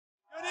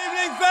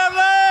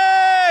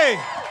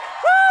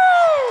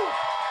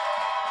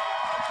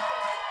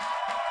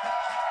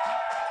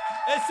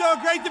So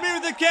great to be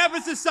with the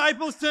campus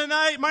disciples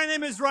tonight. My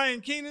name is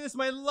Ryan Keenan. This is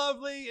my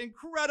lovely,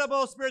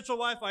 incredible spiritual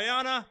wife,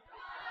 Ayana.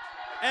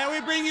 And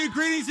we bring you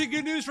greetings and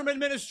good news from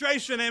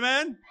administration.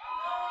 Amen.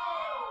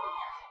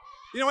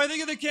 You know, when I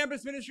think of the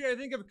campus ministry, I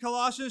think of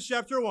Colossians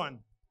chapter 1.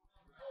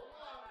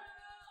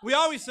 We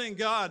always thank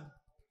God,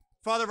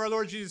 Father of our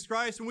Lord Jesus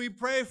Christ, and we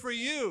pray for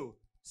you,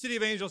 City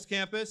of Angels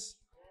campus,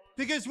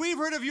 because we've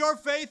heard of your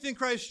faith in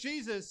Christ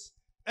Jesus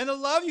and the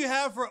love you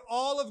have for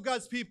all of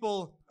God's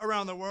people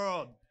around the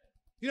world.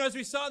 You know, as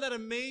we saw that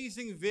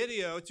amazing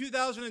video,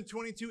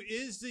 2022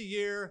 is the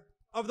year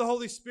of the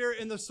Holy Spirit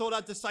in the sold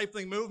out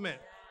discipling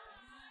movement.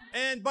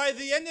 And by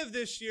the end of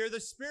this year, the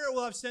Spirit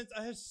will have sent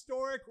a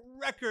historic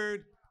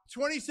record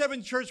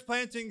 27 church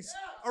plantings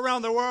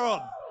around the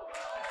world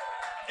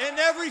in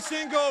every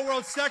single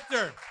world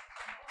sector.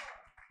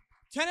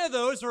 10 of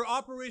those are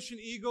Operation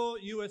Eagle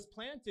U.S.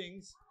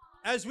 plantings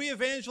as we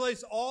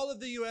evangelize all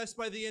of the U.S.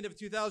 by the end of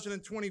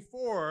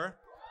 2024.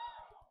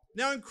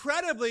 Now,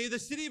 incredibly, the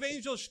City of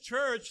Angels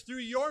Church,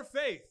 through your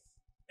faith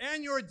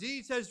and your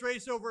deeds, has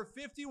raised over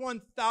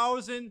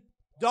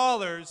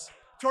 $51,000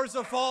 towards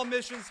the fall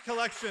missions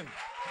collection.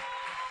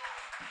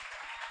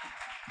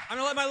 I'm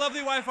going to let my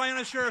lovely wife,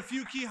 Ayana, share a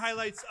few key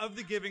highlights of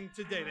the giving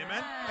to date.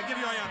 Amen? I give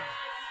you Ayana.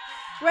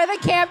 Where the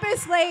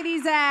campus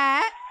ladies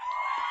at?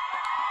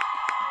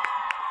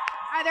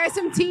 Are there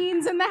some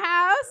teens in the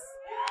house?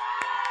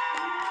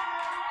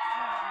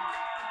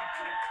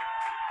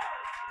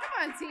 Come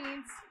on,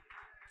 teens.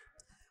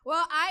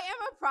 Well, I am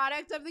a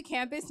product of the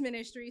campus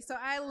ministry, so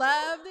I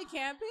love the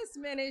campus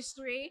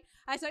ministry.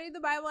 I studied the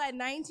Bible at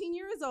 19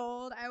 years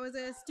old. I was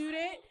a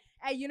student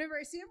at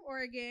University of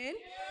Oregon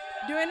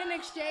doing an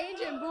exchange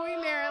in Bowie,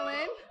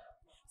 Maryland.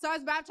 So I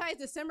was baptized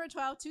December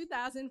 12,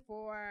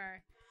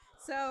 2004.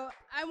 So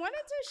I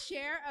wanted to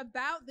share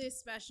about this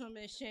special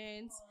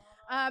missions.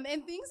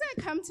 And things that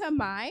come to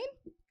mind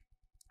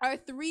are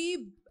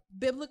 3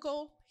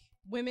 biblical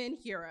women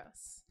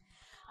heroes.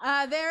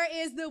 There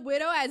is the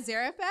widow at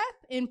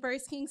Zarephath in 1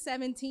 Kings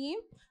 17,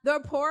 the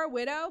poor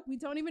widow, we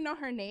don't even know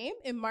her name,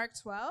 in Mark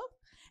 12,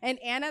 and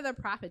Anna the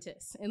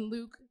prophetess in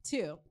Luke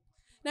 2.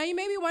 Now you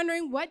may be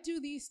wondering, what do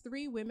these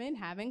 3 women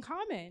have in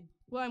common?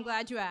 Well, I'm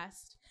glad you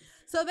asked.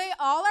 So they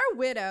all are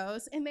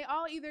widows, and they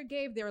all either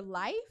gave their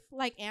life,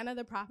 like Anna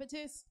the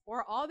prophetess,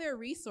 or all their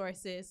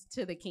resources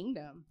to the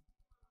kingdom.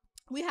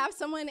 We have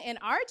someone in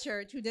our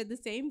church who did the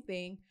same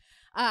thing.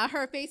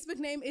 Her Facebook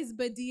name is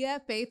Badia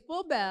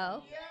Faithful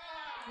Bell. Yeah.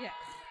 Yes.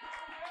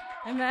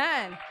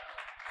 Amen.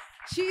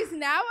 She's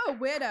now a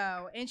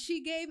widow, and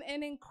she gave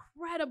an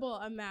incredible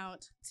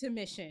amount to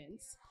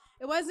missions.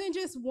 It wasn't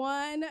just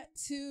 1,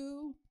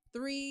 2,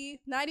 3,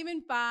 not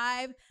even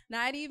 5,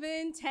 not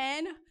even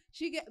 10.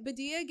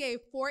 Badia gave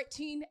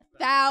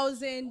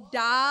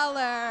 $14,000.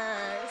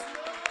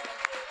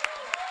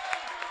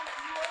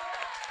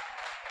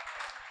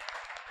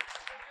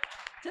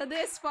 To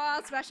this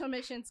fall special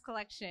missions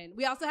collection.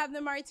 We also have the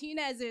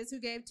Martinezes, who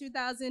gave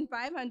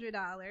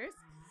 $2,500.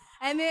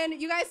 And then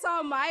you guys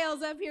saw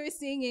Miles up here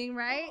singing,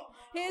 right?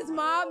 His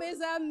mom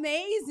is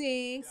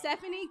amazing.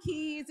 Stephanie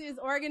Keys is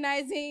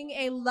organizing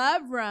a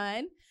love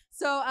run.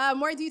 So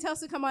more details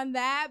to come on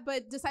that,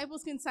 but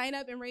disciples can sign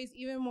up and raise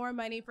even more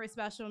money for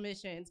special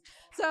missions.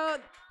 So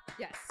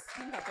yes,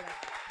 you can help with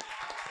that.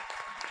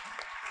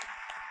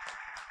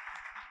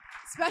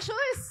 Special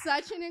is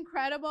such an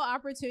incredible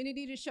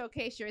opportunity to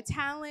showcase your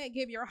talent,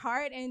 give your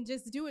heart, and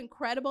just do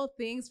incredible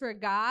things for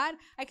God.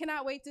 I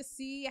cannot wait to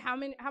see how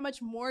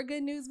much more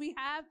good news we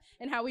have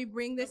and how we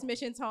bring this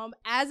missions home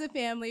as a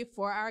family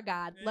for our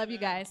God. Amen. Love you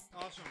guys.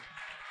 Awesome.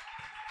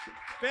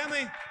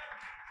 Family,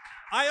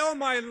 I owe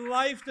my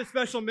life to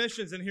special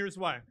missions, and here's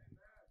why.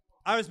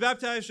 I was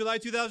baptized July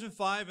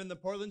 2005 in the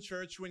Portland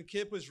church when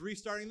Kip was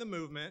restarting the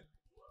movement.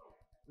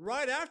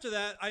 Right after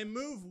that, I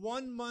moved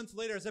 1 month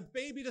later as a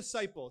baby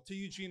disciple to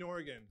Eugene,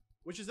 Oregon,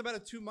 which is about a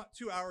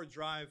 2-hour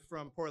drive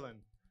from Portland.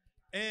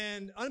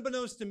 And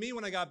unbeknownst to me,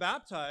 when I got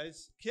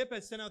baptized, Kip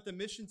had sent out the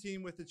mission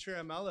team with the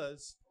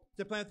Chiramellas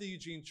to plant the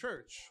Eugene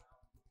church.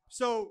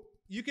 So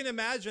you can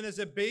imagine, as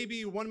a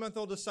baby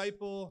 1-month-old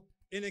disciple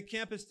in a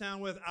campus town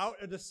without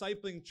a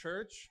discipling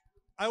church,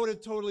 I would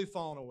have totally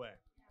fallen away.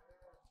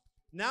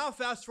 Now,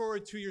 fast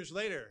forward 2 years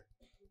later,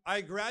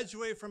 I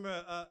graduated from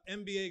a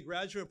MBA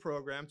graduate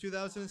program,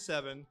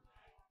 2007,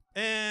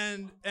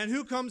 and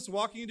who comes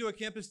walking into a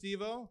campus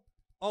Devo?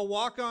 A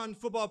walk-on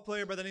football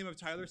player by the name of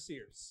Tyler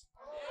Sears,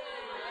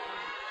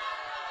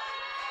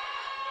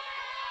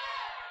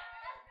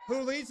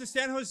 who leads the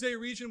San Jose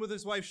region with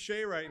his wife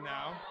Shay right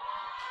now.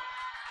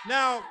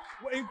 Now,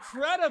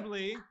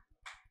 incredibly,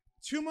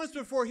 2 months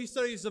before he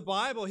studies the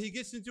Bible, he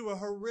gets into a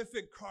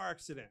horrific car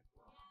accident,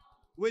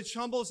 which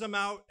humbles him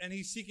out, and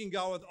he's seeking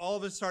God with all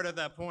of his heart at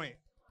that point.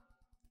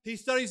 He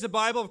studies the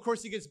Bible. Of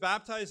course, he gets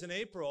baptized in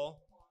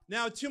April.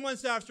 Now, 2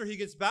 months after he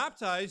gets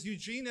baptized,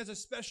 Eugene has a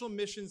special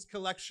missions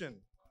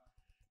collection.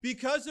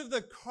 Because of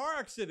the car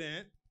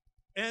accident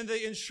and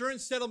the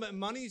insurance settlement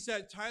monies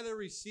that Tyler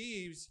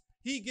receives,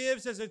 he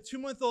gives, as a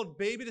 2-month-old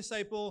baby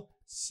disciple,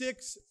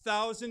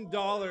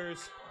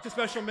 $6,000 to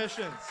special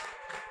missions.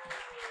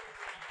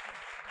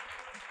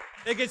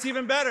 It gets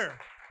even better.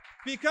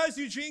 Because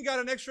Eugene got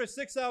an extra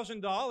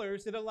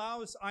 $6,000, it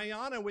allows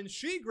Ayana, when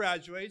she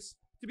graduates,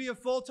 to be a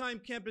full-time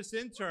campus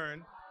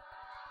intern.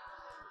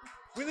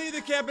 We leave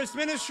the campus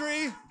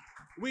ministry,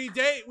 we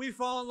date, we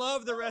fall in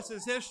love, the rest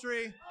is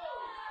history.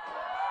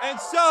 And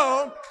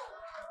so,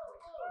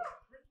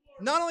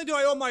 not only do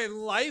I owe my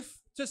life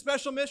to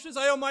special missions,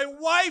 I owe my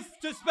wife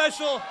to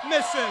special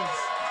missions.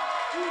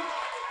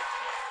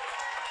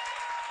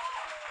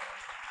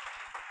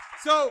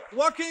 So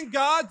what can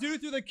God do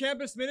through the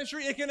campus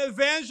ministry? It can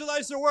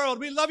evangelize the world.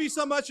 We love you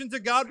so much, and to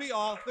God be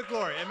all the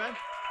glory. Amen.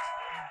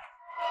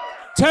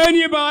 Turn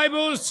your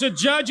Bibles to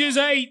Judges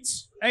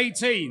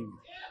 8:18.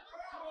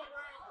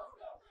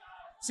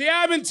 See,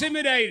 I'm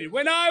intimidated.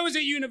 When I was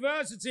at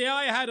university,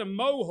 I had a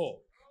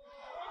mohawk.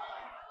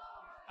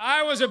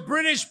 I was a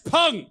British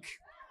punk.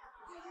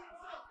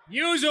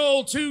 You was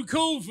all too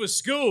cool for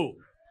school.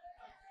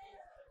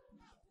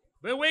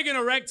 But we're going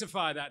to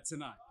rectify that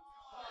tonight.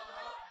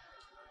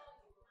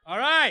 All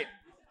right.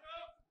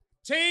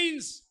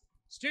 Teens,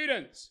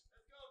 students,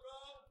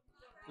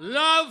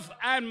 love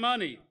and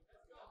money.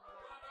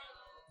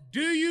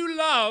 Do you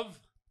love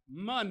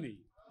money?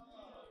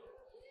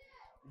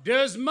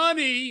 Does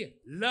money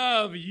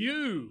love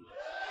you?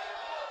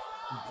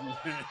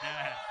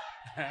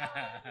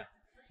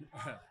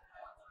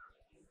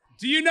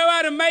 Do you know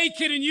how to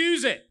make it and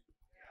use it?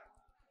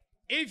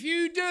 If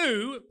you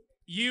do,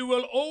 you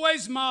will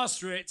always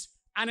master it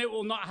and it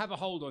will not have a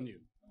hold on you.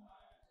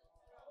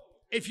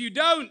 If you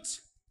don't,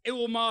 it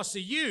will master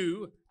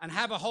you and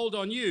have a hold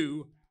on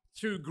you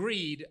through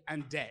greed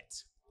and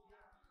debt.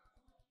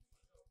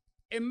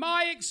 In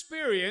my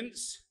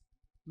experience,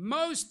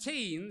 most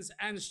teens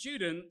and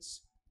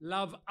students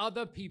love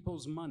other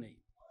people's money.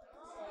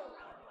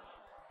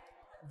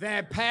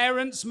 Their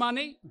parents'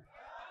 money,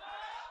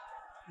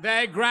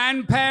 their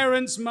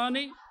grandparents'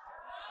 money,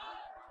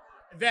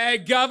 their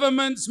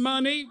government's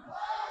money,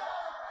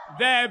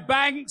 their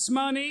bank's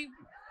money,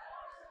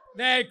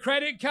 their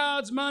credit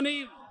cards'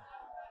 money,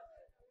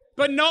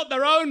 but not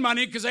their own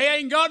money because they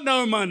ain't got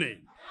no money.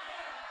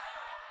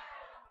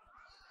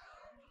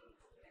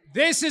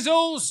 This is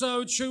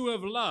also true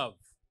of love.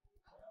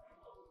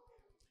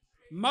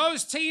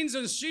 Most teens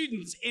and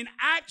students in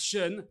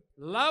action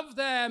love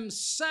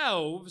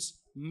themselves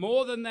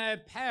more than their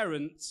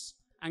parents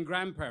and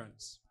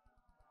grandparents.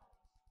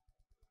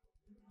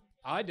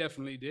 I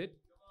definitely did,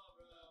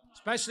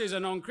 especially as a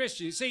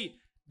non-Christian. You see,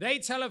 they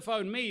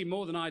telephone me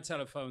more than I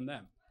telephone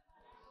them.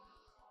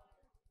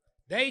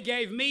 They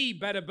gave me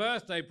better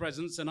birthday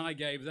presents than I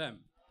gave them.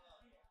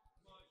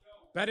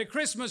 Better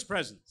Christmas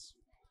presents.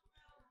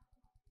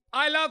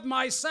 I loved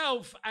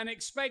myself and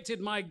expected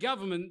my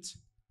government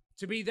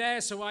to be there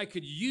so I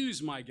could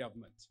use my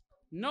government,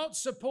 not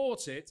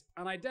support it,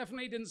 and I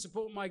definitely didn't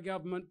support my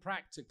government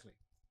practically.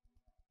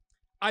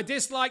 I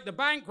disliked the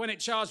bank when it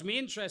charged me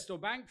interest or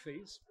bank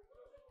fees.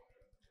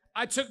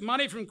 I took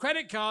money from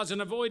credit cards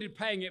and avoided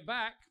paying it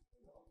back.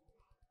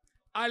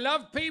 I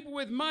loved people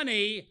with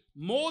money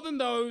more than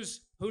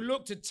those who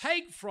looked to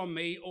take from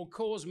me or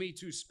cause me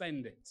to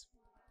spend it.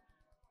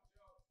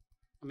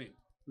 I mean,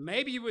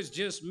 maybe it was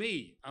just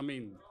me. I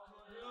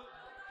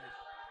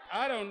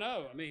don't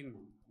know.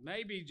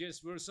 Maybe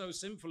just we're so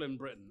sinful in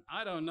Britain.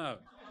 I don't know.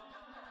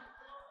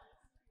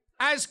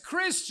 As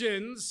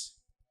Christians,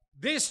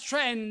 this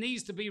trend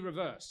needs to be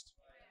reversed.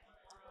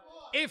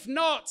 If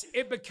not,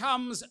 it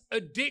becomes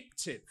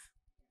addictive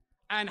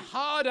and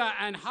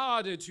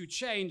harder to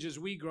change as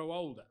we grow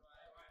older.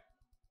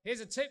 Here's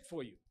a tip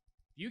for you.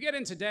 You get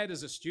into debt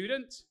as a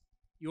student,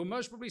 you'll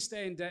most probably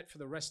stay in debt for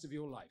the rest of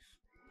your life.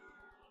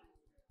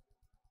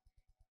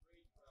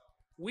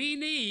 We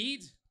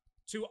need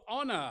to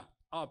honor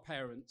our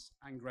parents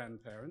and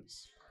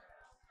grandparents.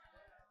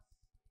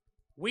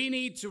 We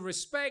need to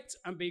respect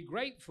and be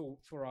grateful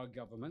for our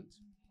government.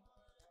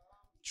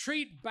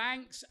 Treat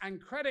banks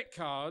and credit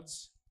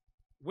cards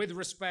with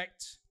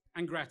respect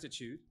and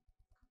gratitude.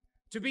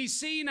 To be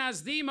seen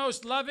as the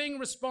most loving,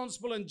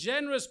 responsible, and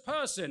generous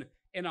person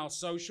in our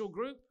social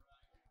group,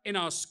 in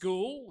our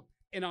school,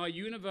 in our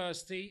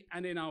university,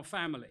 and in our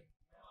family.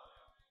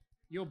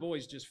 Your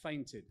boy's just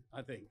fainted,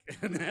 I think.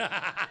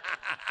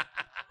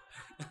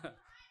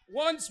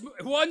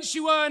 Once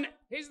you earn,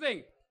 here's the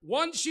thing,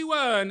 once you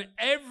earn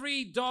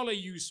every dollar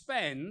you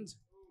spend,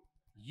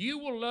 you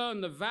will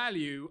learn the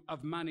value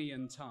of money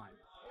and time.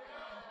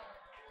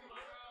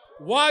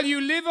 While you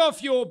live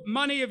off your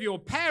money of your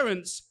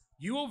parents,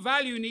 you will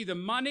value neither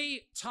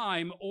money,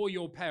 time, or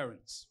your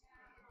parents.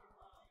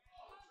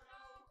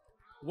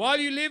 While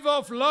you live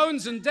off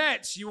loans and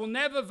debts, you will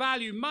never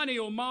value money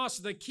or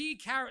master the key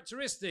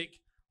characteristic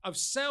of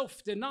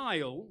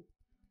self-denial,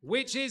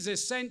 which is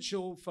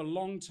essential for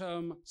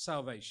long-term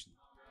salvation.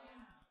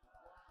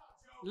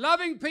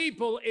 Loving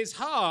people is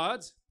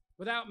hard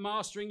without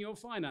mastering your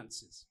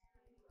finances.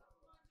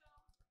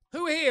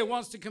 Who here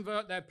wants to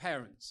convert their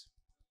parents?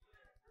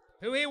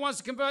 Who here wants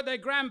to convert their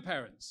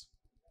grandparents?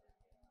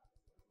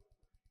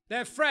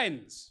 Their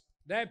friends,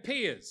 their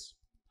peers?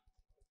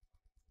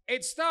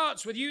 It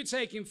starts with you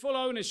taking full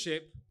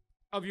ownership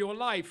of your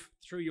life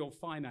through your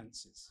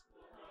finances.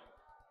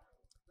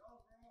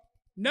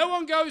 No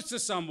one goes to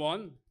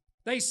someone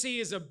they see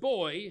as a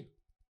boy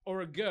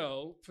or a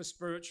girl for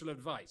spiritual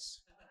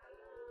advice.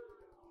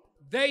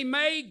 They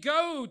may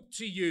go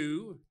to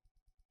you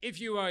if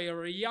you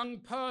are a young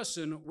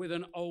person with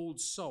an old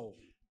soul.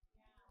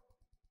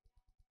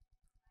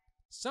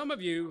 Some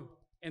of you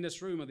in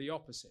this room are the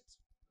opposite.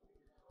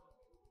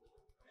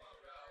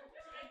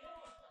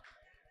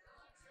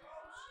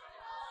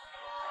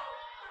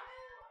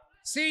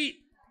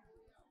 See,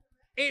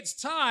 it's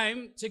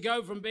time to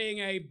go from being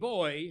a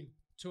boy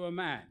to a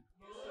man.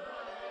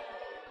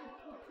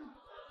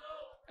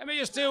 Let me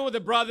just deal with the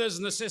brothers,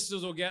 and the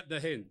sisters will get the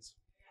hint.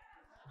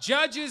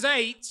 Judges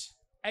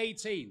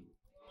 8:18.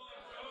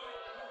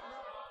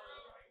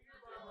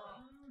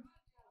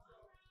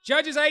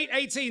 Judges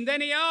 8:18.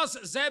 Then he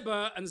asked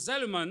Zebah and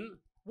Zalmunna,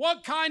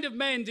 "What kind of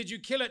men did you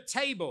kill at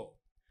Tabor?"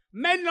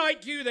 "Men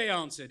like you," they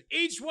answered,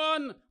 "each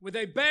one with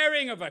a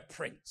bearing of a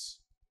prince."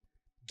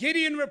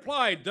 Gideon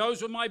replied,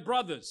 "Those were my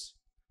brothers,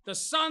 the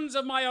sons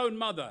of my own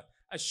mother.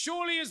 As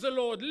surely as the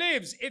Lord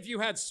lives, if you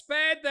had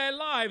spared their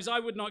lives, I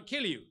would not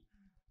kill you."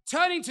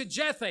 Turning to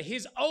Jephthah,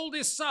 his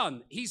oldest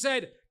son, he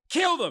said,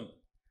 "Kill them."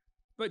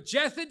 But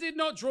Jephthah did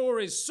not draw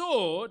his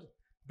sword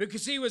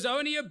because he was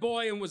only a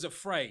boy and was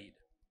afraid.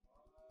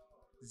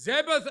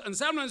 Zebah and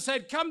Zalmunna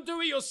said, "Come do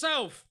it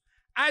yourself.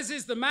 As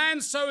is the man,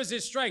 so is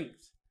his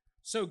strength."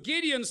 So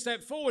Gideon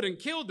stepped forward and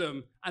killed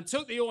them and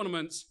took the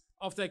ornaments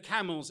off their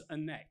camels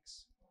and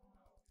necks.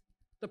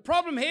 The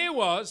problem here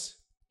was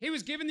he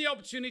was given the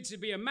opportunity to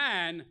be a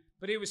man,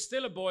 but he was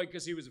still a boy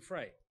because he was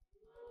afraid.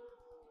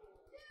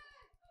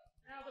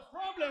 Now, the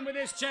problem with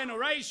this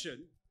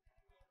generation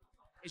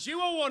is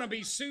you all want to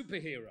be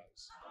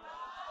superheroes.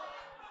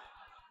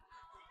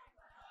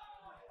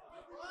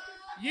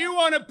 You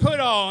want to put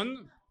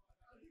on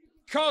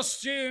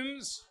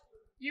costumes.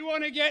 You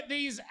want to get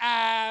these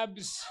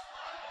abs.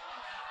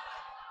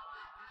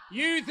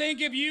 You think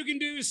if you can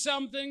do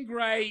something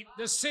great,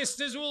 the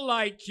sisters will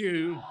like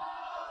you.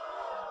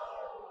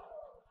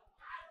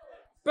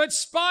 But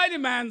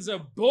Spider-Man's a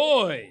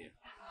boy.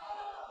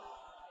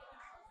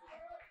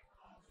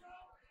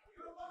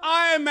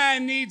 Iron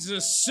Man needs a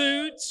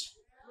suit.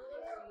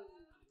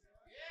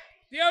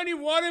 The only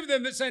one of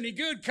them that's any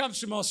good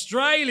comes from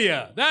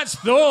Australia. That's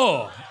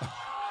Thor.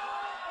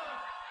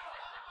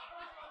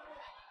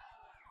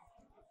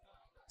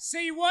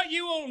 See, what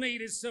you all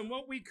need is some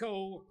what we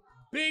call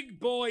big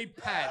boy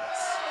pants.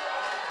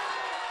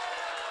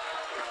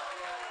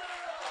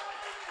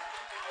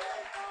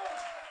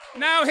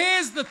 Now,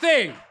 here's the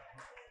thing.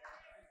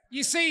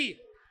 You see,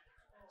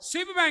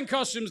 Superman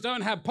costumes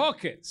don't have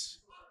pockets.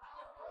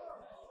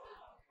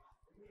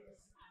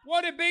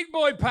 What do big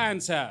boy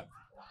pants have?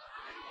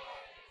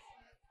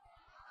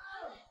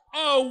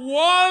 A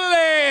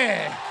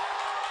wallet!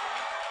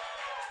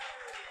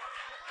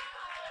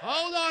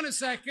 Hold on a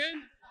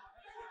second.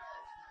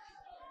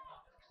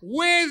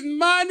 With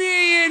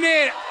money in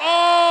it.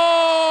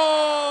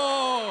 Oh!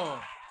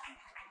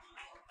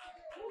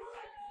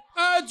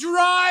 A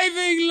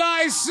driving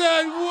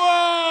license.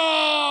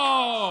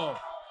 Whoa!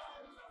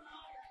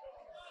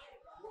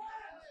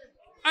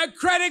 A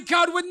credit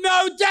card with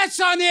no debts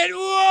on it.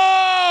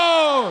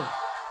 Whoa!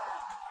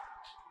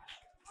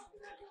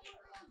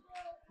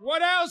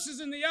 What else is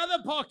in the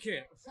other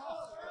pocket?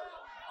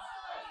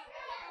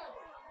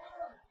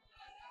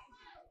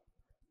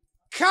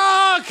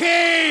 Car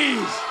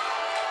keys!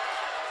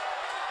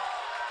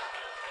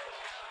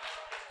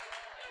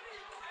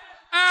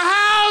 A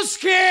house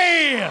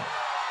key!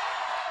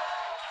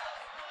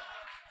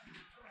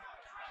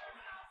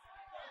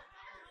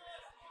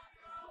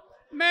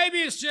 Maybe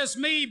it's just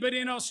me, but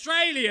in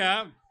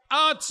Australia,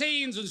 our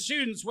teens and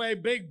students wear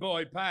big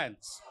boy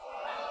pants.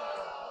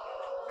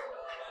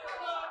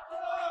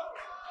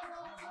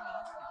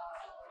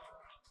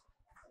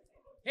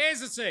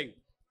 Here's the thing.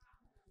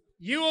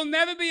 You will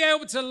never be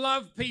able to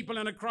love people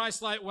in a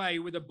Christ-like way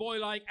with a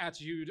boy-like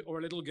attitude or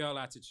a little girl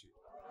attitude.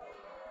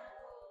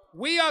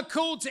 We are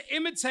called to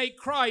imitate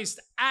Christ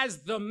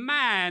as the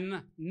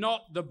man,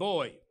 not the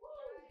boy.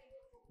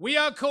 We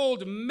are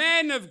called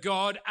men of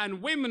God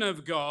and women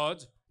of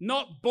God,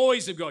 not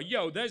boys of God.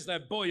 Yo, there's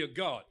that boy of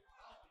God.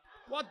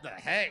 What the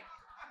heck?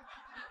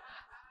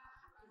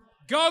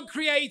 God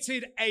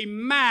created a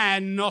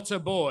man, not a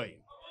boy.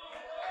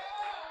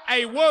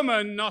 A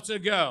woman, not a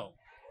girl.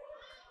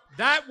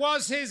 That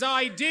was his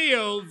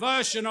ideal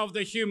version of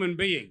the human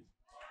being.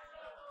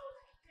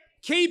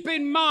 Keep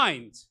in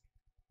mind,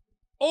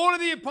 all of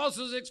the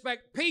apostles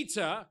except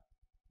Peter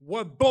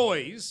were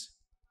boys,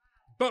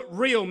 but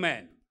real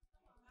men.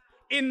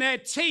 In their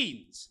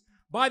teens,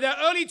 by their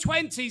early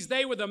 20s,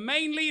 they were the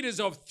main leaders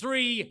of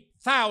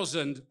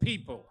 3,000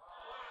 people.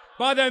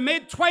 By their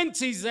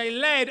mid-20s, they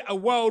led a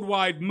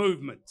worldwide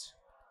movement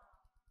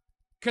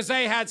because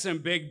they had some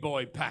big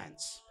boy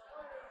pants.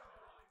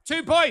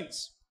 2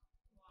 points.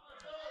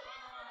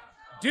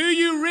 Do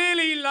you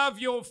really love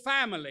your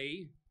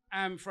family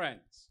and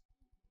friends?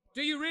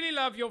 Do you really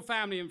love your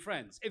family and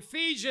friends?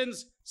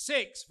 Ephesians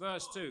 6,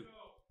 verse 2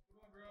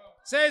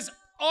 says,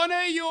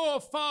 honor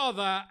your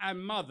father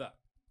and mother.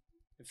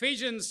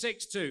 Ephesians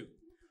 6:2,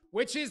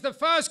 which is the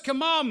first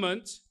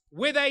commandment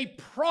with a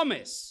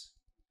promise,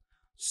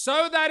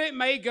 so that it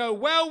may go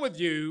well with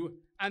you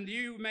and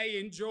you may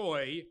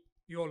enjoy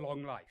your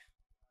long life.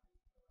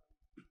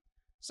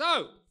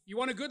 So, you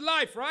want a good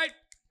life, right?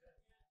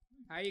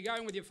 How are you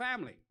going with your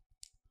family?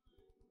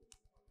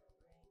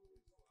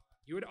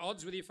 You at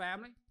odds with your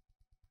family?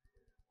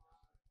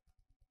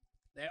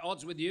 They're at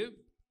odds with you?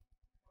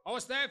 Oh,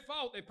 it's their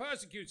fault. They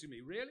persecuted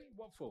me. Really?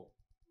 What for?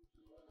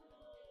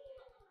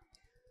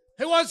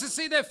 Who wants to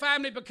see their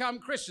family become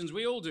Christians?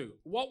 We all do.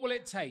 What will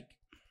it take?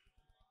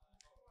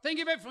 Think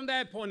of it from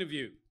their point of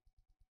view.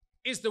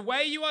 Is the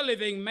way you are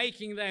living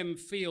making them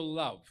feel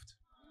loved?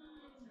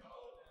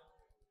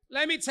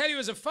 Let me tell you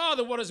as a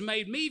father what has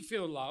made me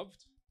feel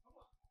loved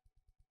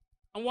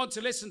and want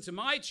to listen to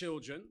my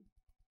children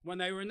when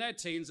they were in their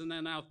teens and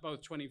they're now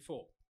both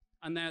 24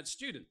 and they're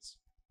students.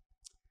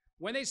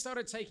 When they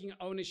started taking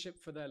ownership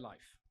for their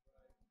life.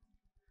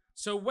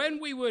 So when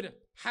we would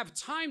have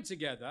time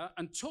together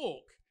and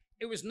talk,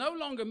 it was no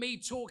longer me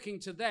talking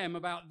to them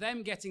about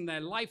them getting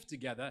their life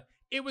together.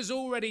 It was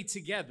already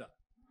together.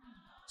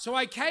 So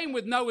I came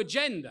with no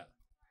agenda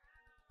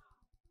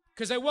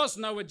because there was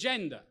no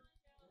agenda.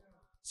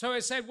 So I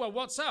said, well,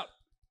 what's up?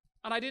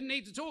 And I didn't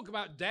need to talk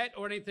about debt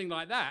or anything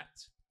like that.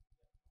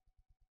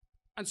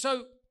 And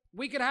so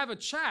we could have a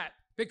chat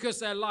because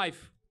their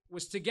life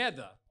was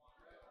together.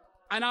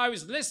 And I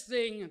was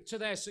listening to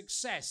their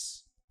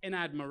success in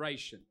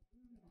admiration.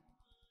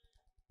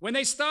 When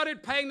they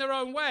started paying their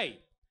own way,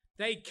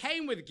 they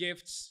came with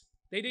gifts.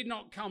 They did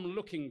not come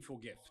looking for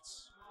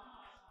gifts.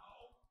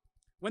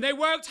 When they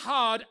worked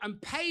hard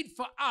and paid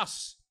for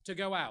us to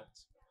go out.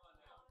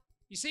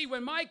 You see,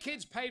 when my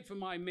kids paid for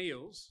my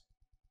meals,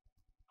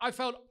 I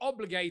felt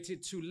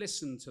obligated to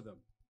listen to them.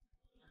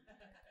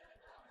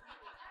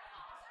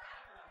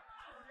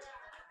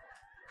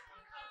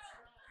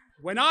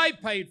 When I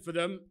paid for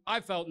them, I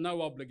felt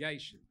no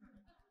obligation.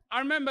 I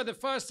remember the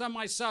first time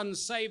my son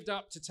saved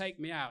up to take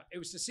me out. It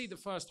was to see the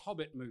first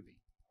Hobbit movie.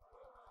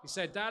 He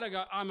said, Dad,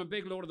 I'm a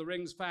big Lord of the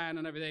Rings fan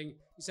and everything.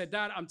 He said,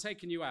 Dad, I'm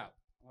taking you out.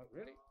 I'm like,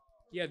 really?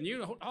 Yeah, the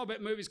new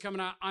Hobbit movie's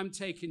coming out. I'm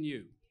taking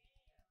you.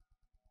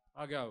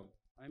 I go,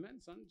 amen,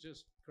 son,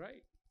 just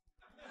great.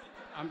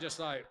 I'm just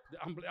like,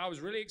 I was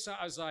really excited.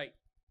 I was like,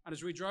 and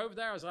as we drove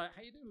there, I was like,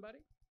 how you doing, buddy?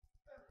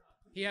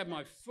 He had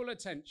my full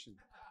attention.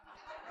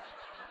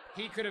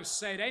 He could have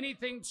said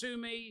anything to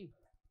me,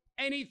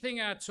 anything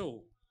at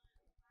all.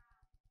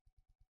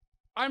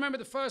 I remember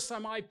the first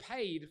time I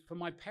paid for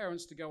my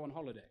parents to go on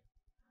holiday.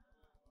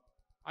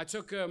 I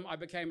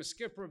became a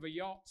skipper of a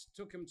yacht,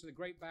 took them to the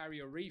Great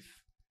Barrier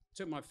Reef,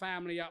 took my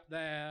family up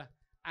there,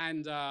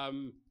 and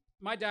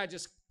my dad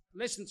just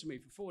listened to me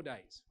for 4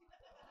 days.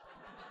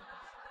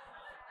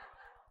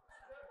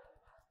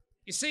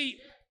 You see,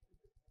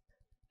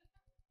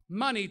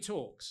 money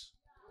talks.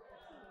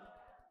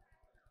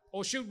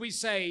 Or should we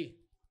say,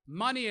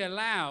 money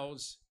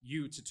allows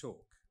you to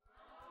talk.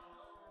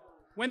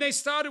 When they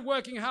started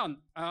working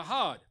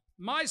hard,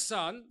 my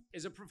son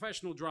is a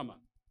professional drummer.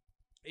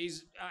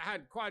 He's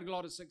had quite a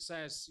lot of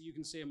success. You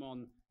can see him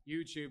on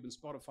YouTube and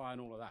Spotify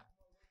and all of that.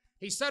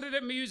 He studied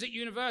at music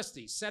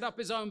university, set up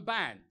his own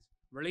band,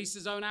 released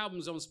his own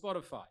albums on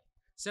Spotify,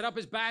 set up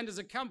his band as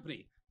a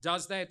company,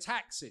 does their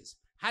taxes,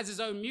 has his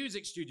own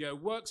music studio,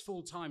 works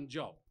full-time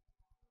job,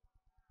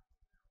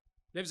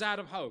 lives out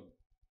of home,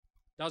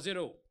 does it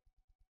all.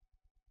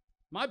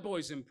 My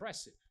boy's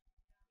impressive.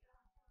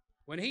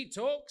 When he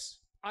talks,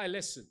 I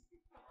listen.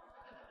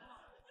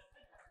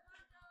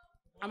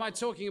 Am I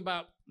talking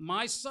about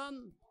my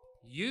son,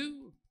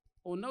 you,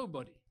 or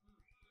nobody?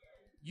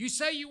 You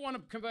say you want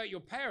to convert your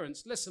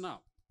parents, listen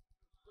up.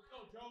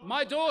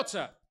 My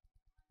daughter,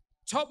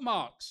 top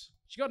marks.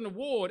 She got an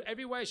award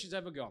everywhere she's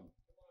ever gone.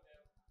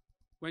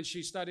 When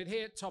she studied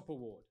here, top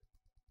award.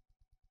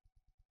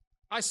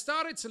 I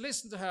started to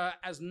listen to her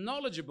as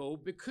knowledgeable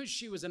because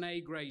she was an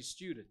A-grade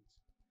student.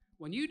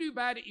 When you do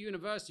bad at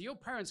university, your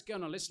parents are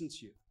going to listen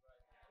to you.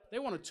 They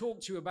want to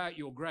talk to you about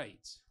your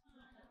grades.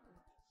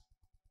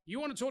 You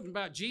want to talk to them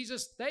about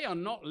Jesus? They are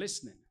not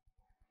listening.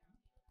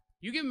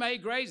 You give them A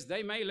grades,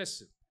 they may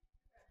listen.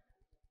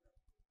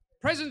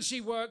 Present,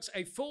 she works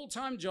a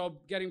full-time job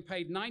getting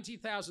paid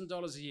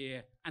 $90,000 a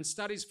year and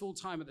studies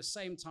full-time at the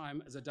same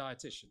time as a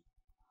dietitian.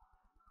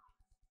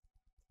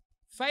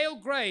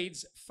 Failed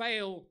grades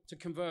fail to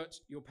convert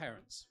your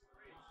parents.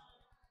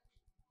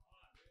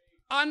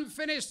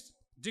 Unfinished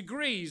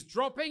degrees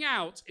dropping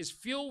out is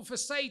fuel for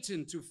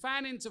Satan to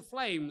fan into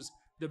flames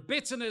the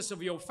bitterness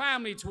of your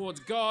family towards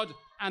God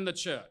and the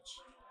church.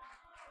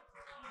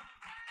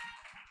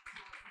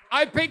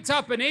 I picked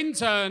up an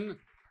intern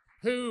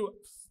who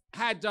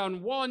had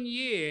done 1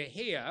 year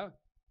here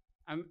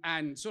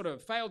and sort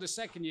of failed his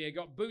second year,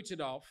 got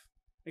booted off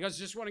because I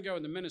just want to go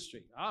in the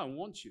ministry. I don't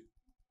want you.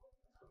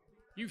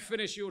 You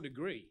finish your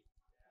degree.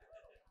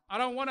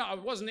 I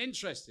wasn't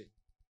interested.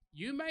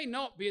 You may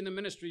not be in the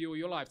ministry all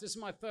your life. This is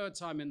my 3rd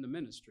time in the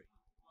ministry.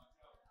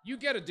 You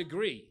get a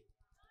degree.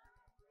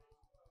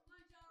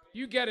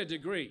 You get a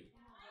degree.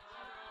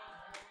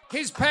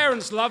 His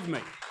parents love me.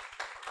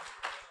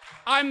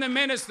 I'm the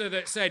minister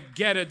that said,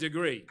 get a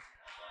degree.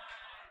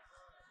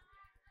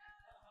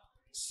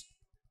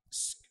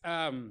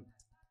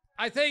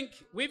 I think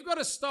we've got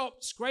to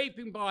stop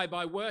scraping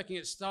by working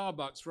at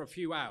Starbucks for a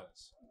few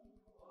hours.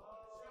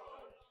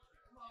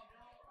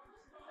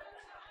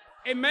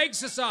 It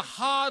makes us a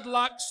hard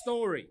luck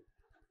story.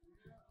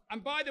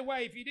 And by the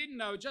way, if you didn't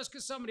know, just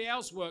because somebody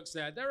else works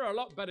there, there are a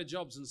lot better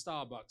jobs than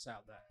Starbucks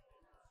out there.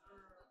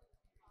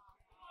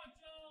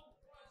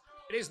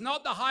 It is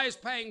not the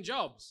highest paying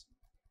jobs.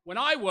 When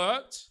I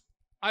worked,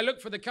 I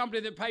looked for the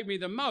company that paid me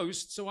the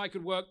most so I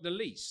could work the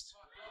least.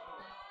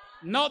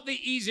 Not the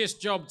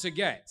easiest job to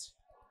get.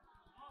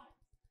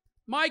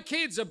 My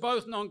kids are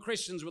both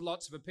non-Christians with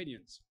lots of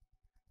opinions.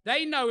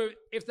 They know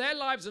if their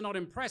lives are not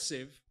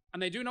impressive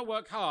and they do not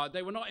work hard,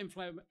 they will not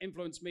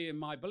influence me in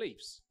my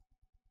beliefs.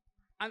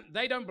 And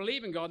they don't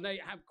believe in God, and they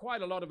have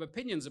quite a lot of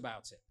opinions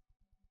about it.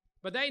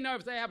 But they know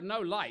if they have no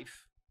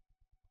life,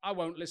 I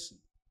won't listen.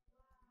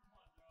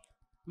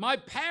 My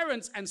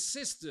parents and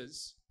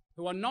sisters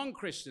who are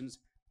non-Christians,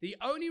 the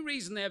only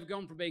reason they have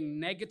gone from being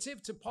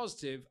negative to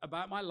positive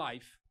about my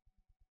life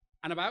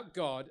and about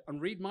God and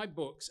read my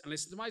books and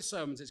listen to my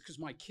sermons is because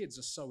my kids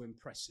are so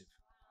impressive.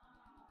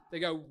 They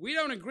go, we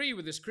don't agree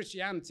with this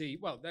Christianity.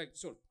 Well, they're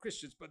sort of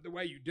Christians, but the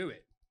way you do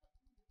it.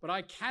 But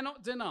I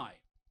cannot deny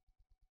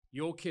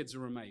your kids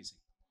are amazing.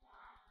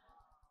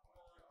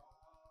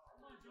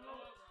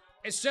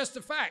 It's just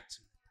a fact.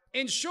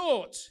 In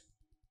short,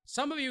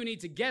 some of you need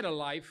to get a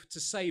life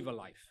to save a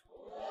life.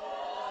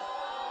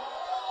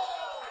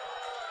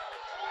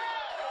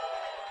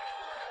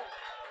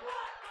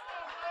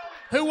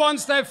 Who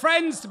wants their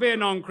friends to be a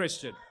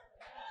non-Christian?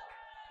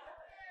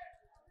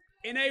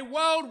 In a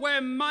world where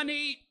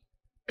money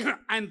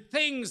and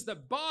things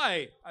that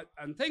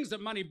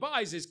money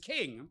buys is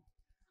king,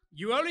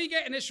 you only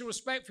get initial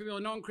respect from your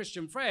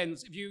non-Christian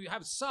friends if you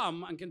have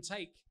some and can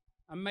take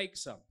and make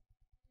some.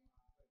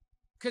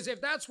 Because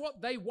if that's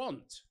what they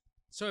want,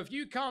 so if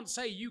you can't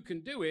say you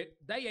can do it,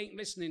 they ain't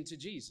listening to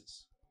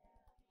Jesus.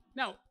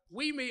 Now,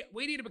 we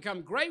need to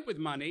become great with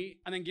money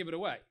and then give it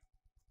away.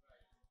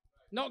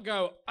 Not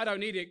go, I don't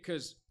need it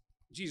because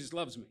Jesus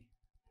loves me.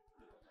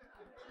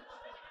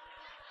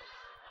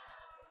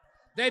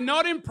 They're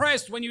not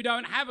impressed when you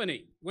don't have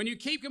any, when you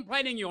keep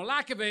complaining your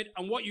lack of it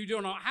and what you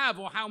do not have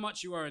or how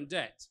much you are in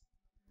debt.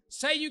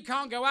 Say you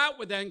can't go out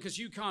with them because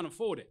you can't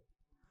afford it.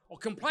 Or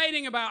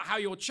complaining about how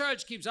your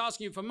church keeps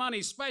asking you for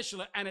money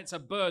special and it's a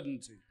burden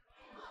to you.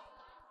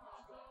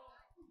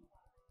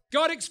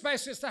 God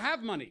expects us to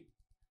have money.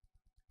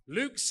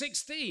 Luke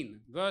 16,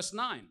 verse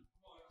 9.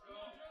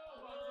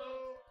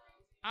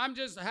 I'm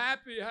just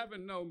happy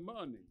having no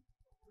money.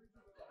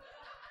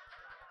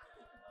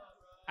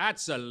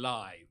 That's a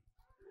lie.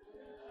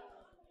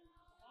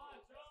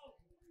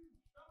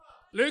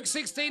 Luke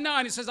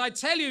 16:9, it says, I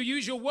tell you,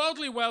 use your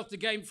worldly wealth to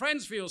gain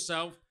friends for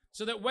yourself,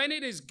 so that when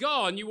it is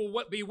gone, you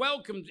will be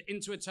welcomed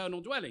into eternal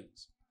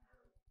dwellings.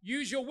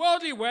 Use your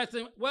worldly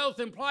wealth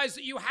implies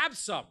that you have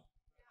some.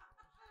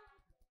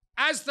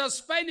 As does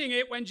spending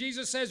it when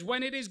Jesus says,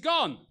 when it is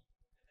gone.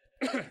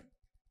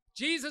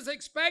 Jesus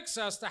expects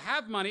us to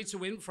have money to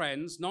win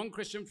friends,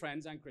 non-Christian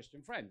friends and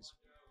Christian friends.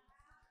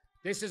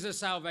 This is a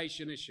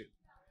salvation issue.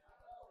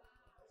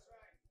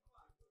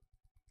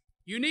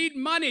 You need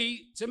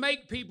money to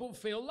make people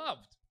feel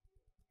loved.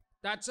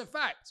 That's a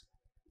fact.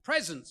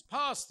 Presents,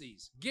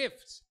 pasties,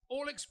 gifts,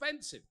 all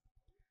expensive.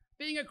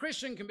 Being a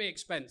Christian can be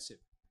expensive.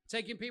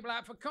 Taking people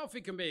out for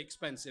coffee can be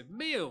expensive.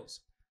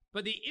 Meals.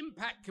 But the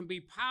impact can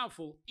be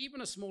powerful,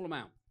 even a small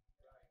amount.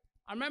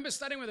 I remember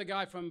studying with a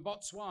guy from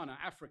Botswana,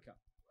 Africa.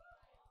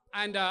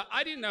 And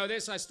I didn't know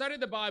this. I studied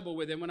the Bible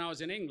with him when I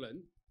was in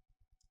England.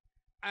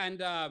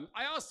 And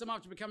I asked him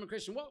after becoming a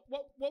Christian,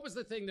 what was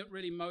the thing that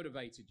really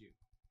motivated you?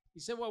 He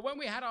said, well, when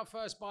we had our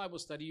first Bible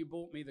study, you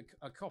bought me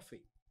a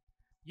coffee.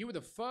 You were the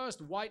first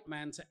white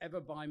man to ever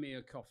buy me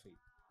a coffee,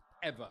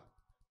 ever.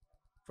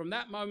 From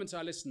that moment,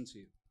 I listened to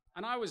you.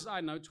 And I was,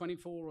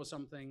 24 or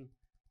something.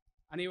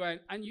 And he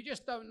went, and you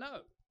just don't know.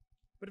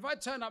 But if I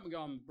turn up and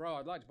go, bro,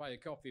 I'd like to buy you a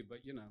coffee, but,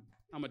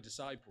 I'm a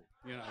disciple.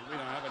 We don't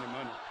have any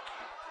money.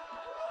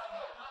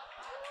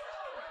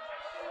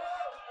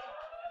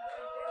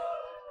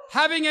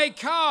 Having a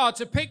car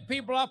to pick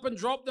people up and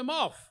drop them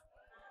off.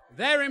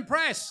 They're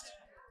impressed.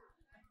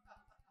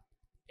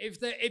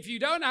 If you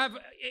don't have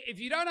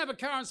a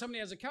car and somebody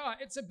has a car,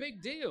 it's a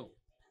big deal.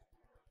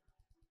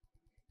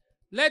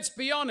 Let's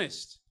be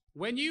honest.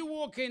 When you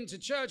walk into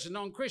church as a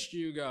non-Christian,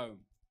 you go,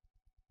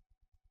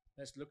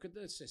 let's look at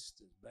the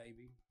sisters,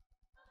 baby.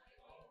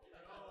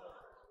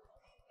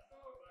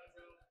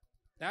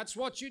 That's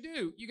what you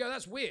do. You go,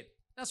 that's weird.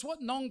 That's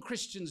what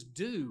non-Christians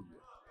do.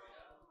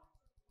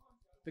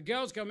 The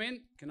girls come in,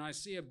 can I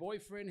see a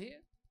boyfriend here?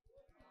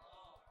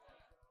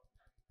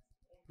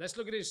 Let's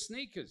look at his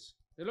sneakers.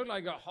 They look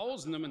like they got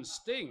holes in them and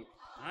stink.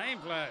 I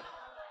ain't playing.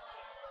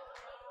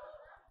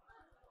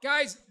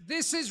 Guys,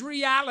 this is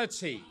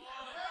reality.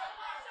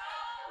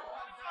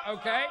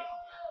 Okay?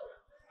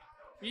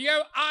 You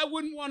go, I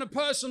wouldn't want a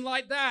person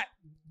like that.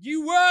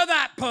 You were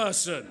that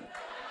person.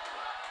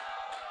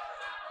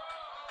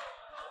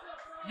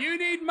 You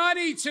need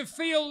money to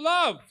feel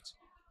loved,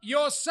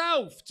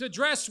 yourself, to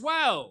dress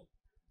well,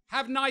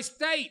 have nice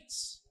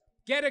dates,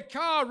 get a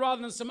car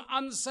rather than some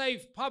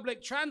unsafe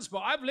public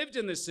transport. I've lived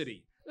in this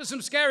city. There's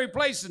some scary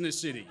places in this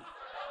city.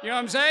 You know what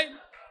I'm saying?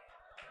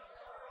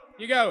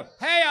 You go,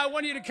 hey, I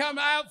want you to come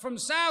out from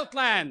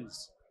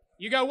Southlands.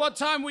 You go, what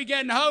time are we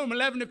getting home?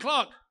 11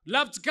 o'clock.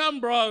 Love to come,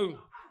 bro.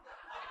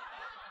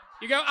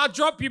 You go, I'll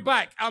drop you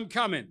back. I'm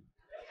coming.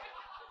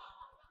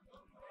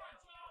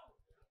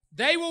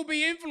 They will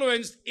be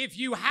influenced if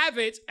you have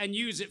it and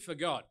use it for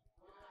God.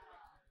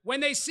 When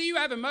they see you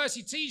have a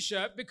Mercy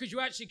t-shirt because you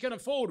actually can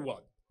afford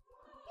one.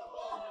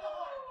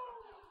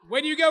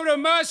 When you go to a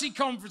Mercy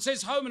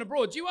conferences, home and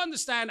abroad, do you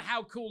understand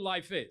how cool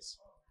life is?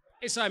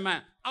 It's like,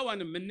 man, I went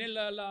to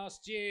Manila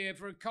last year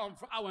for a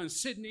conference. I went to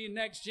Sydney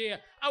next year.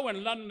 I went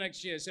to London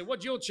next year. I said,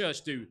 what'd your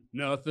church do?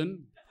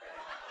 Nothing.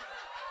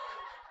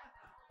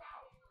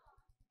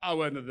 I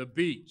went to the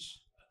beach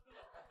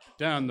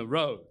down the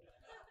road.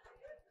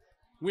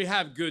 We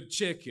have good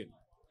chicken.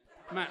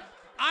 Man,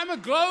 I'm a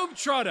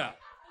globetrotter.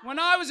 When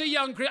I was a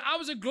young Christian, I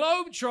was a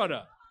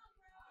globetrotter.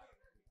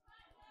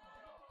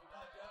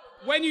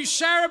 When you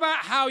share about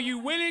how you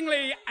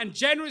willingly and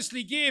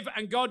generously give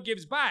and God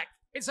gives back,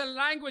 it's a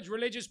language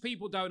religious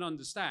people don't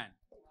understand.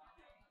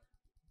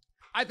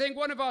 I think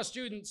one of our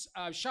students,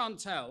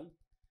 Chantel,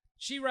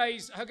 she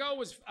raised, her goal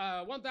was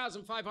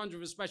 1,500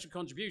 of a special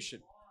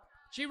contribution.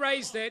 She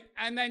raised it,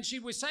 and then she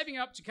was saving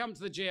up to come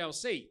to the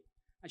GLC.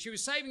 And she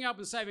was saving up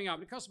and saving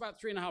up. It cost about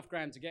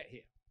 $3,500 to get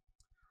here.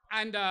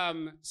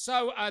 And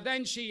so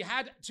then she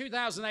had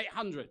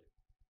 2,800.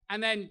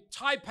 And then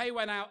Taipei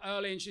went out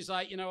early, and she's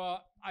like, you know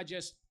what, I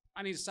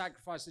need to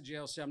sacrifice the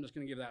GLC. I'm just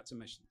going to give that to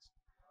missions.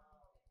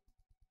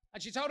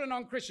 And she told her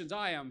non-Christians,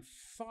 I am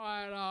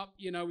fired up.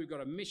 You know, we've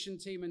got a mission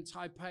team in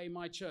Taipei.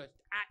 My church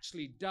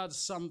actually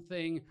does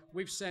something.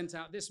 We've sent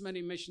out this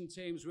many mission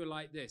teams. We're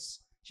like this.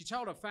 She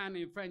told her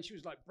family and friends, she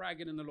was like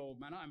bragging in the Lord,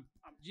 man, I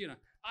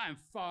am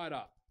fired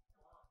up.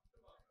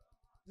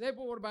 They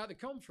brought about the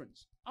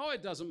conference. Oh,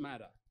 it doesn't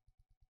matter.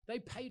 They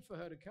paid for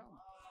her to come.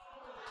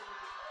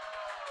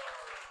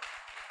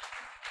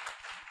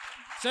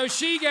 So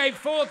she gave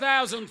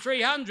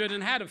 4,300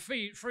 and had a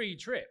free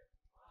trip.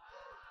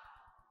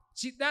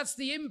 See, that's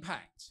the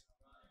impact.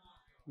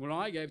 Well,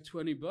 I gave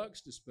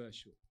 $20 to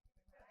special.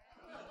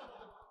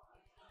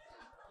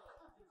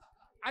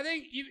 I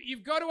think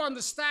you've got to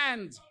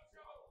understand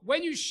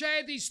when you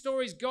share these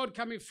stories, God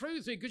coming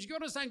through, because you've got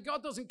to understand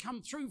God doesn't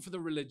come through for the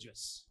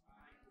religious.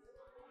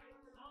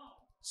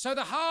 So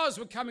the Haas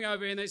were coming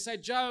over and they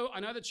said, Joe, I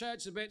know the church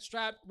is a bit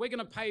strapped. We're going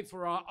to pay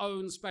for our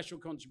own special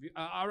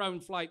our own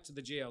flight to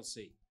the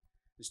GLC.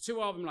 There's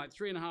two of them, like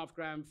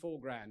 $3,500,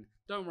 $4,000.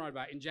 Don't worry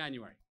about it, in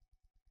January.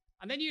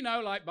 And then, you know,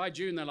 like by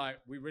June, they're like,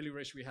 we really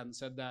wish we hadn't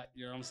said that.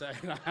 You know what I'm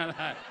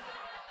saying?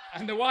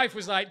 And the wife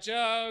was like,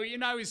 Joe, you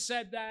know, he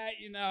said that.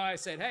 You know, I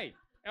said, hey,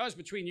 that was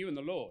between you and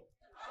the Lord.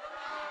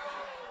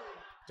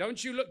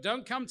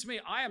 Don't come to me.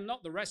 I am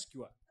not the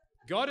rescuer.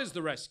 God is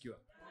the rescuer.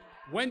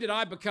 When did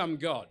I become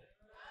God?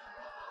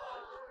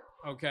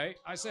 Okay.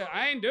 I said,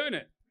 I ain't doing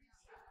it.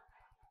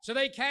 So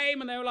they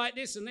came and they were like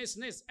this and this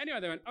and this. Anyway,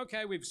 they went,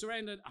 okay, we've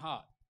surrendered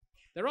heart.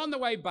 They're on the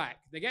way back.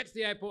 They get to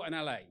the airport in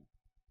LA.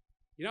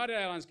 United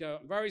Airlines go,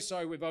 I'm very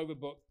sorry, we've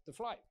overbooked the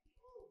flight.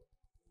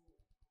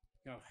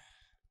 Go,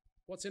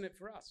 what's in it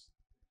for us?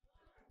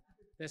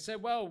 They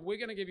said, well, we're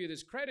going to give you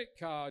this credit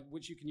card,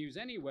 which you can use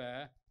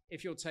anywhere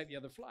if you'll take the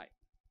other flight.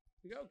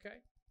 We go, okay.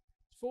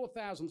 It's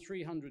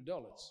 $4,300.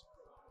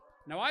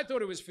 Now, I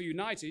thought it was for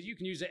United. You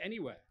can use it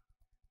anywhere.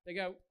 They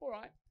go, all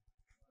right.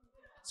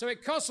 So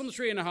it cost them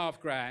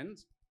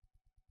 $3,500.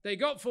 They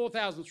got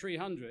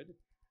 $4,300.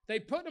 They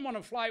put them on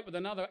a flight with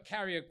another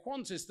carrier,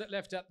 Qantas, that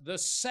left at the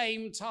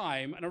same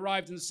time and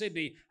arrived in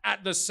Sydney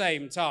at the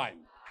same time.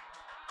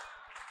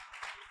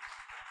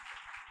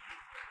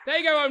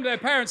 They go home to their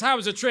parents. How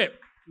was the trip?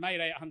 Made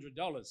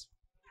 $800.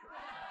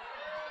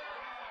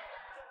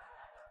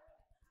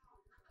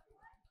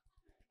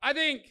 I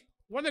think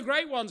one of the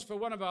great ones for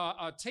one of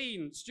our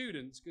teen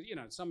students, because, you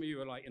know, some of you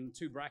are like in the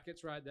two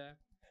brackets right there.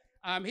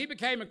 He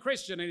became a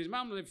Christian and his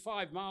mum lived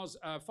 5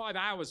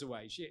 hours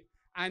away.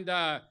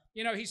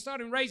 You know, he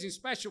started raising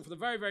special for the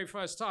very, very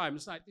first time.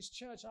 It's like, this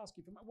church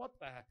asking for money. What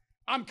the heck?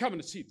 I'm coming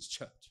to see this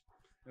church.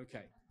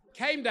 Okay.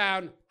 Came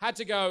down, had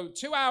to go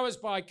 2 hours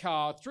by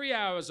car, 3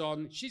 hours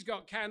on. She's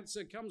got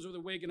cancer, comes with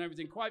a wig and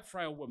everything, quite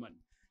frail woman.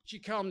 She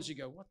comes, you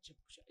go, what?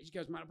 She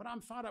goes, man, but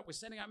I'm fired up. We're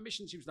sending out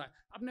missions. She was like,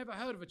 I've never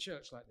heard of a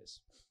church like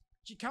this.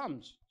 She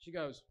comes, she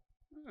goes,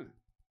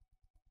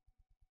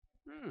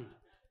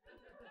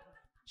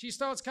 She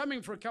starts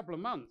coming for a couple of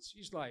months.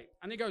 She's like,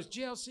 and he goes,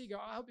 GLC, go,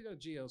 I'll help you go to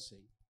GLC.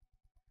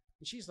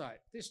 And she's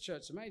like, this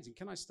church's amazing.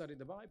 Can I study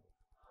the Bible?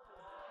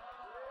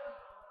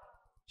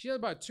 She said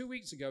about 2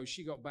 weeks ago,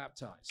 she got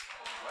baptized.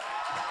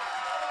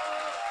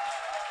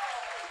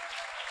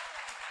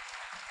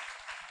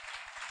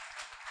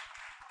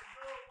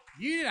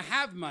 You need to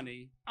have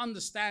money,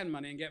 understand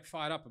money, and get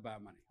fired up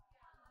about money.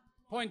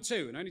 Point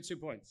 2, and only 2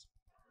 points.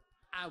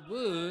 I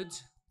would,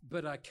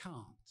 but I can't.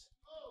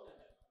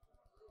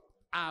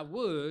 I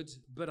would,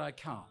 but I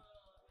can't.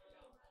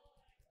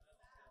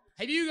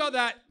 Have you got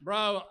that,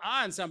 bro?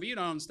 I understand, but you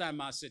don't understand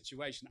my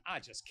situation.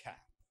 I just can't.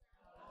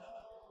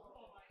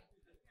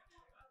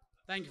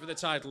 Thank you for the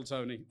title,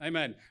 Tony.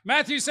 Amen.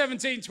 Matthew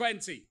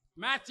 17:20.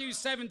 Matthew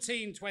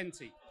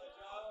 17:20.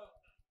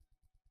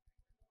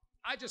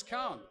 I just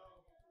can't.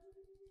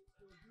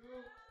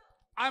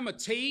 I'm a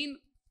teen.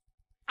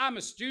 I'm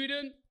a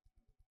student.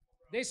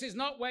 This is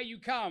not where you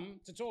come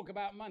to talk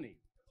about money.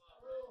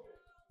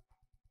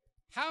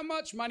 How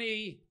much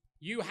money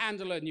you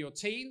handle in your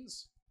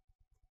teens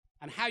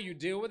and how you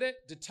deal with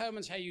it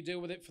determines how you deal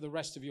with it for the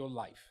rest of your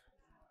life.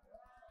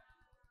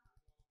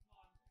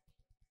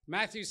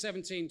 Matthew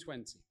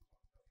 17:20.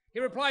 He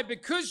replied,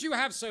 because you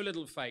have so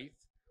little faith,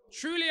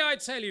 truly I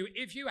tell you,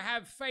 if you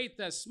have faith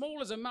as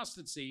small as a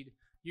mustard seed,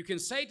 you can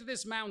say to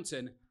this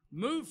mountain,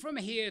 move from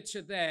here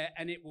to there,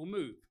 and it will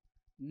move.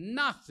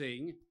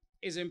 Nothing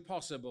is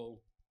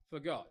impossible for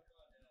God.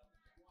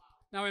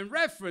 Now, in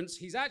reference,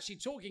 he's actually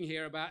talking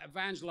here about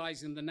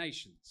evangelizing the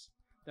nations.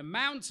 The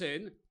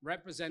mountain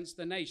represents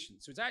the nation.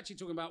 So it's actually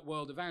talking about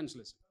world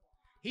evangelism.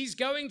 He's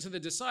going to the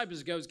disciples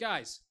and goes,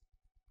 guys,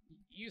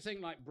 you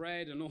think like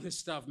bread and all this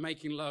stuff,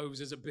 making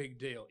loaves is a big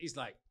deal. He's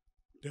like,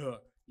 duh,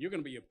 you're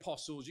going to be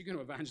apostles. You're going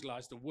to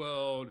evangelize the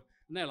world.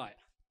 And they're like,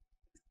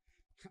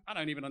 I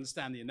don't even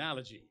understand the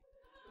analogy.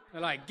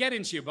 They're like, get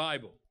into your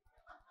Bible.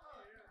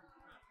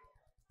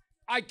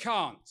 I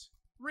can't.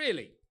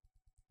 Really?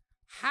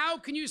 How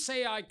can you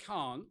say I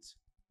can't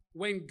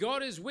when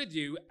God is with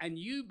you and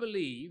you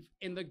believe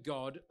in the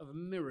God of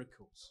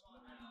miracles?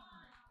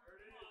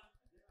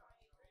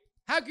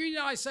 How can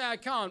I say I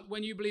can't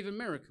when you believe in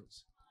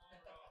miracles?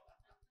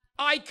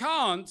 I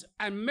can't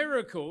and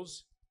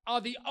miracles are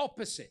the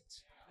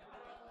opposite.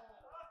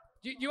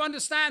 Do you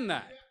understand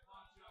that?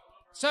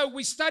 So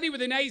we study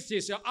with an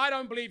atheist. So I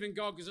don't believe in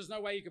God because there's no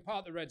way you could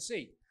part the Red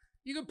Sea.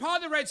 You can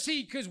part the Red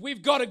Sea because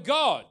we've got a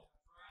God.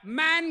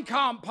 Man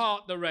can't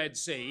part the Red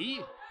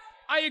Sea.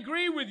 I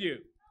agree with you.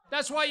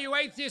 That's why you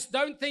atheists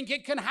don't think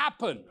it can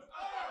happen.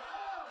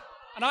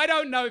 And I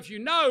don't know if you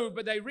know,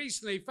 but they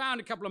recently found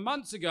a couple of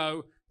months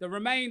ago the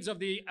remains of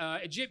the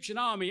Egyptian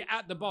army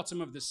at the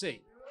bottom of the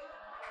sea.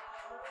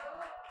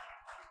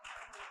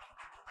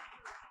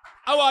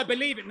 Oh, I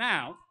believe it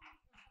now.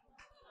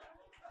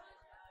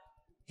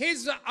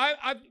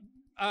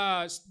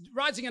 I'm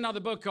writing another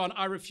book on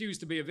I Refuse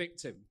to Be a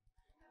Victim.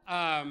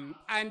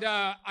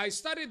 I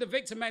studied the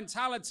victim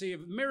mentality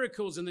of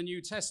miracles in the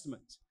New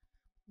Testament.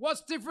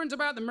 What's different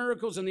about the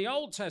miracles in the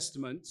Old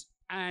Testament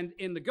and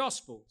in the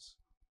Gospels?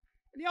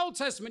 In the Old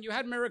Testament, you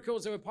had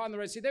miracles that were part of the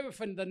Red Sea. They were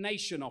for the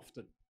nation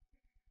often.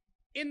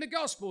 In the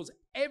Gospels,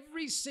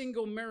 every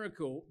single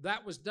miracle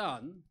that was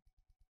done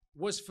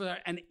was for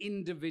an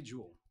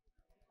individual.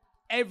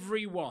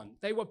 Every one.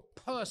 They were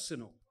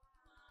personal.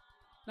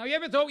 Now, you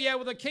ever thought, yeah,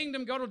 well, the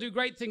kingdom, God will do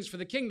great things for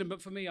the kingdom,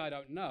 but for me, I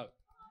don't know.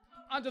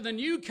 Under the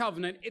new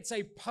covenant, it's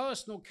a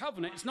personal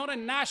covenant. It's not a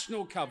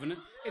national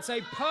covenant. It's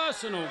a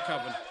personal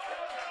covenant.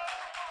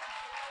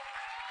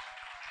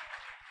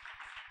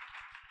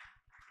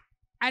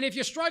 And if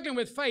you're struggling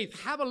with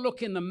faith, have a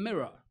look in the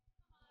mirror.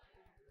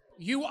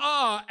 You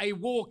are a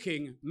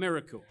walking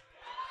miracle.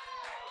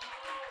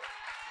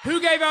 Who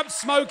gave up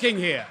smoking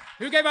here?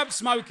 Who gave up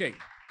smoking?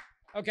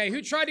 Okay,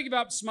 who tried to give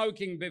up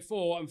smoking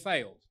before and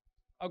failed?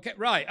 Okay,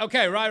 right.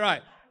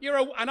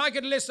 And I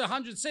could list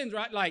 100 sins,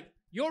 right? Like,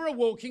 you're a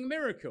walking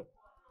miracle.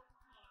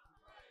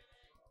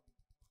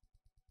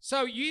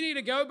 So you need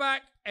to go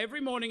back every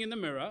morning in the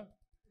mirror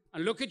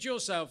and look at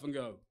yourself and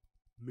go,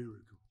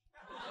 miracle.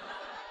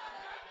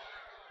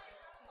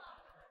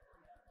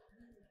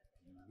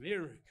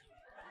 Miracle.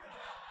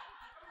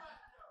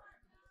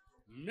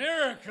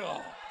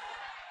 Miracle.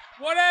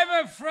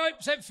 Whatever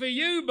except for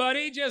you,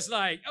 buddy, just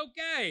like,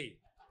 okay.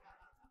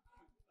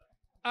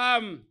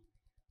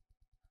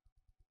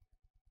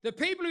 The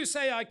people who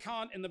say I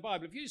can't in the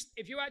Bible,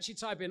 if you actually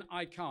type in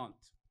I can't,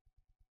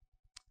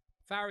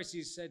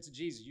 Pharisees said to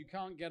Jesus, you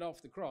can't get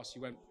off the cross. He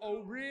went,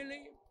 oh,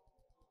 really?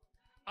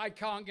 I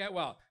can't get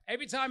well.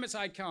 Every time it's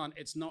I can't,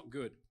 it's not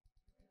good.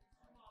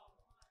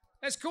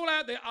 Let's call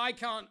out the I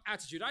can't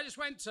attitude. I just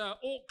went to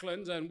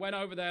Auckland and went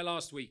over there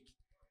last week.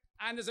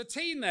 And there's a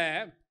teen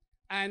there,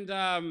 and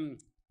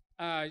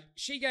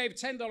she gave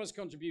 $10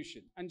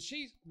 contribution. And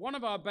she's one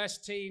of our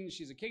best teens.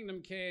 She's a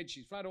Kingdom kid.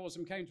 She's flat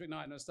awesome, came to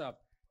Ignite and her stuff.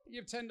 You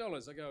have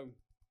 $10. I go,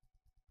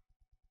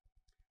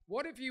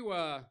 what if you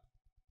were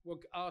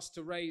asked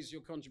to raise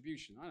your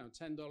contribution? I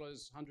don't know,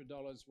 $10,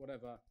 $100,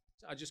 whatever.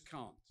 I just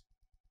can't.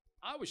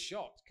 I was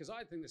shocked because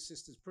I think the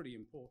sister's pretty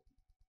important.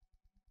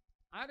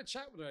 I had a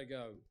chat with her. I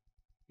go,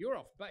 you're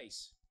off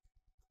base.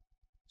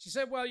 She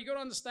said, well, you got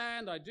to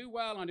understand, I do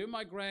well, I do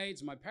my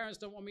grades, and my parents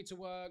don't want me to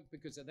work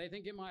because they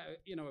think it might,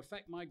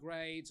 affect my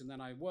grades, and then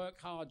I work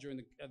hard during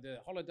the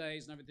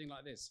holidays and everything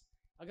like this.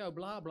 I go,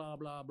 blah, blah,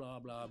 blah, blah,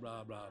 blah,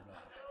 blah, blah, blah.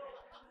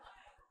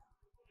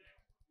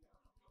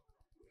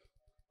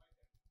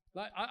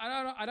 Like,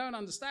 I don't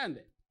understand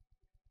it.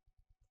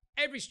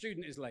 Every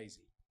student is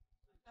lazy.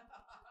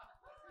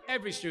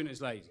 Every student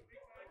is lazy.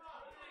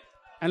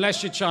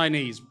 Unless you're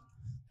Chinese.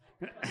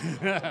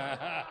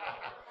 I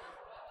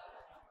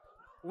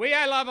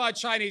love our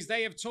Chinese.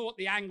 They have taught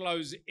the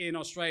Anglos in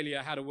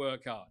Australia how to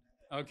work hard.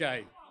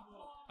 Okay.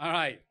 All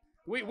right.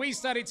 We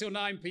study till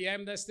 9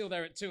 p.m. They're still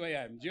there at 2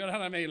 a.m. Do you know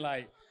what I mean?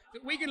 Like,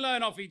 we can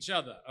learn off each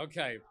other.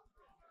 Okay.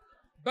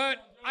 But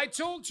I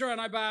talked to her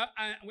and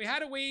we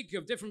had a week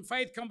of different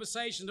faith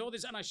conversations, all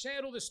this, and I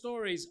shared all the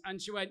stories, and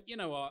she went, you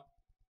know what?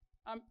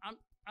 I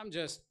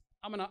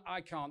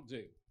can't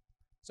do.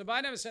 So, but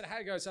I never said, how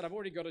to go? I said, I've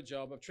already got a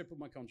job. I've tripled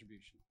my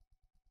contribution.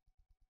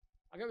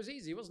 I go, it was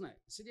easy, wasn't it?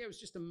 I said, yeah, it was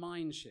just a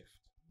mind shift.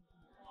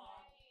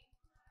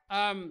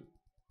 And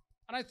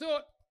I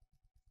thought,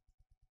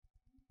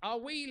 are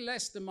we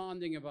less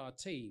demanding of our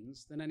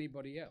teens than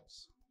anybody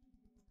else?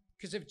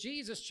 Because if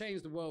Jesus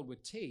changed the world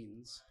with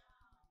teens,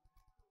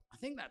 I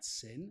think that's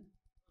sin.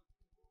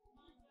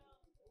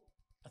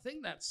 I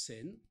think that's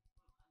sin.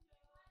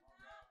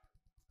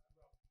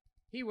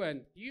 He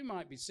went, you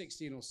might be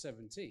 16 or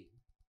 17.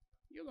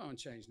 You'll go and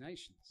change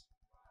nations.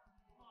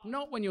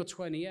 Not when you're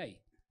 28.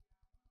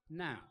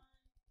 Now.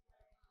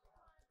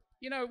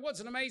 You know,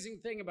 what's an amazing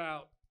thing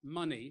about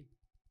money?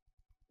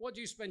 What do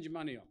you spend your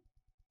money on?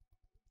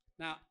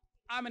 Now,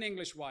 I'm an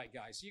English white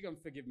guy, so you're going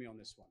to forgive me on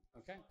this one,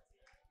 okay?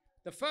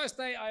 The first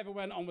day I ever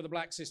went on with a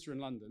black sister in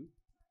London,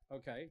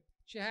 okay,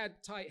 she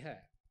had tight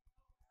hair.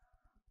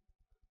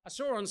 I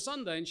saw her on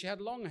Sunday and she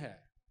had long hair.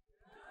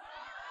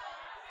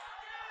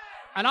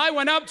 And I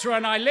went up to her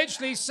and I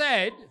literally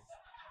said,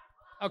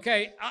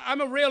 okay, I'm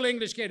a real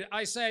English kid.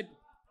 I said,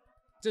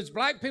 does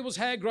black people's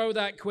hair grow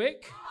that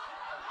quick?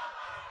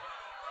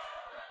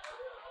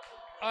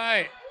 All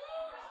right.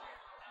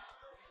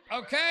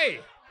 Okay.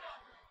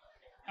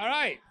 All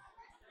right.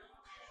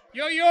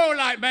 You're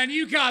like, man,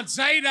 you can't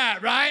say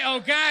that, right?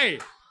 Okay.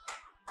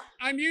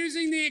 I'm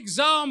using the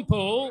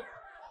example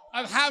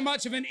of how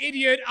much of an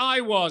idiot I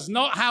was,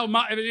 not how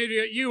much of an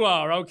idiot you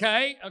are,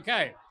 okay?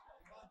 Okay.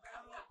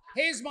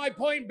 Here's my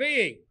point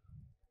being.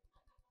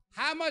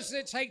 How much does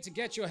it take to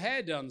get your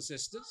hair done,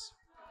 sisters?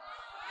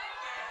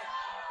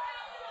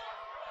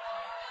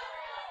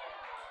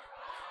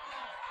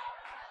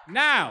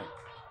 Now,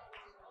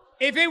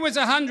 if it was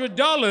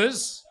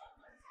 $100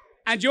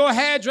 and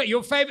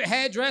your favorite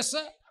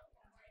hairdresser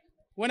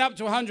went up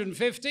to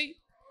 150,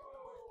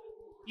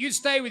 you'd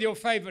stay with your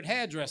favorite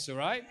hairdresser,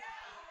 right?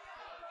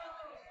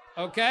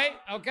 Okay,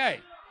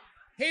 okay.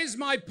 Here's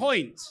my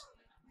point.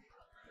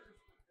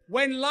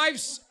 When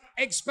life's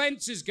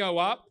expenses go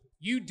up,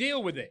 you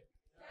deal with it.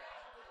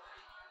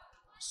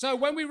 So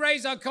when we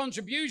raise our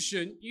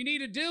contribution, you need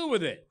to deal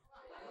with it.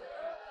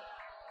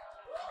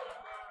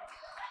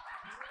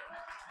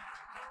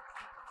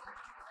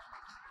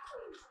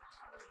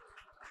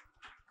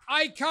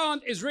 I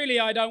can't is really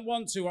I don't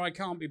want to, or I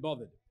can't be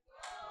bothered.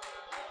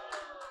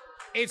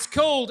 It's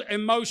called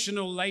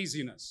emotional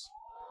laziness.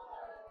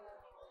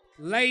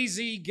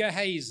 Lazy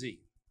Gehazi.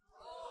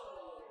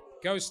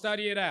 Go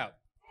study it out.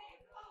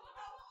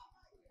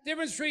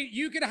 Difference between,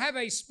 you can have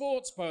a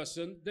sports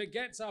person that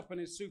gets up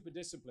and is super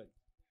disciplined.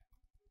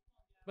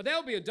 But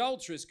they'll be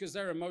adulterous because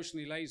they're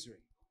emotionally lazy.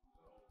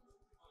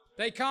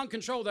 They can't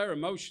control their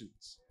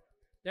emotions.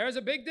 There is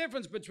a big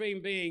difference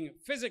between being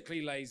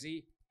physically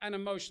lazy and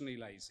emotionally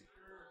lazy.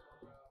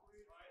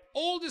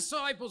 All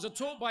disciples are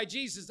taught by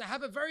Jesus to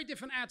have a very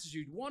different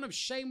attitude, one of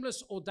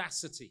shameless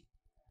audacity.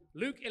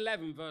 Luke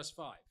 11, verse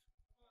 5.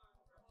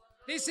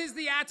 This is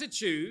the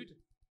attitude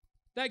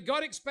that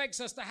God expects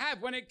us to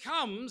have when it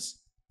comes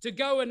to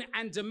going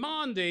and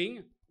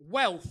demanding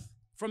wealth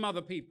from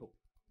other people.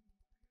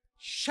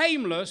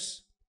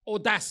 Shameless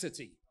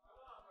audacity.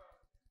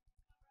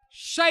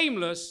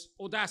 Shameless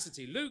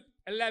audacity. Luke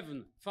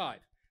 11, 5.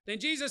 Then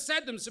Jesus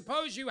said to them,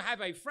 suppose you have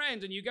a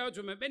friend and you go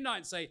to him at midnight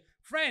and say,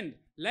 friend,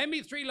 lend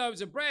me 3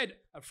 loaves of bread.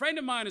 A friend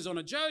of mine is on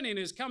a journey and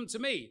has come to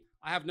me.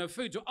 I have no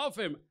food to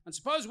offer him. And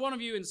suppose one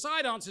of you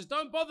inside answers,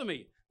 don't bother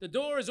me. The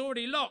door is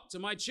already locked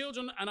and my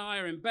children and I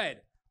are in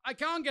bed. I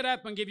can't get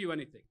up and give you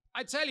anything.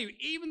 I tell you,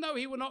 even though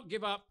he will not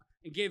give up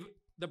and give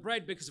the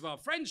bread because of our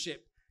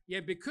friendship,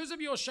 yet because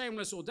of your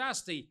shameless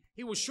audacity,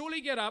 he will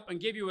surely get up and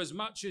give you as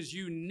much as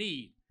you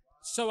need.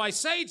 So I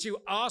say to you,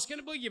 ask and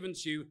it will be given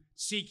to you,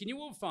 seek and you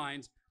will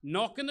find,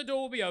 knock and the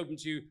door will be opened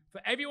to you.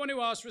 For everyone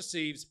who asks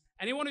receives,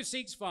 anyone who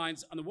seeks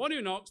finds, and the one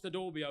who knocks, the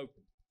door will be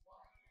opened.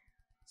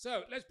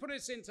 So let's put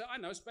this into,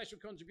 special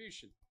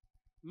contribution.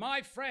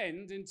 My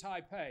friend in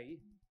Taipei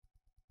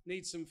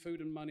needs some food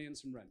and money and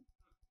some rent.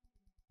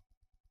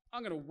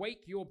 I'm going to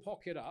wake your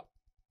pocket up,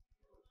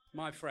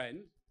 my friend,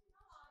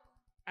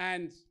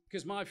 and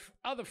because my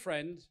other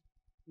friend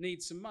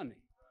needs some money.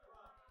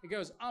 He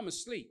goes, I'm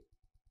asleep.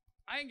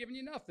 I ain't giving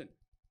you nothing.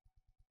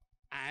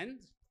 And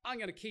I'm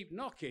going to keep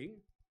knocking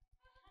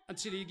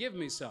until you give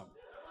me some.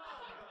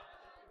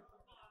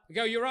 I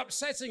go, you're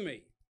upsetting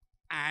me.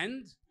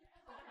 And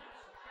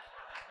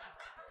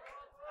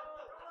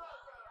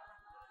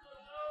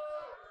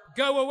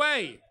go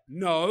away.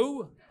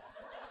 No.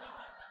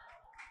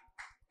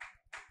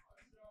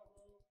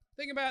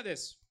 Think about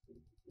this.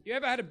 You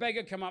ever had a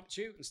beggar come up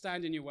to you and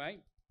stand in your way?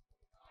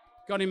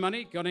 Got any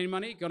money? Got any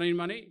money? Got any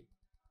money?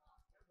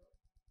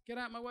 Get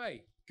out of my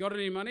way. Got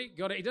any money?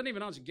 Got it. He doesn't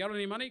even answer. Got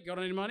any money? Got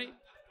any money?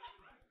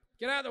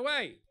 Get out of the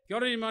way.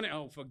 Got any money?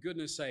 Oh, for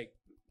goodness sake.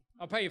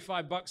 I'll pay you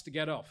 $5 to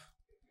get off.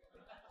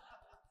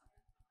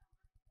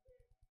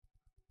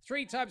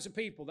 3 types of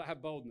people that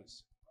have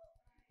boldness.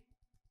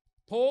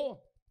 Poor,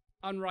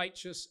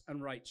 unrighteous,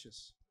 and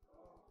righteous.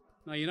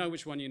 Now, you know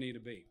which one you need to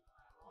be.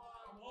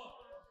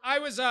 I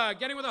was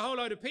getting with a whole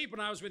load of people,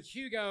 and I was with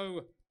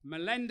Hugo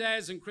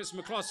Melendez and Chris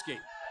McCloskey.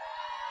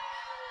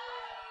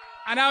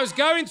 And I was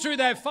going through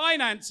their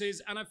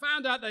finances, and I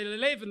found out they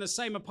live in the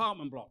same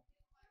apartment block.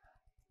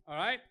 All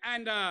right?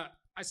 And I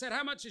said,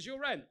 how much is your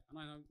rent? And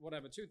I know,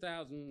 whatever,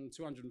 $2,250.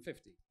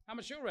 How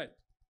much is your rent?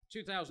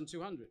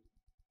 $2,200.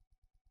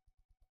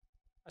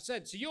 I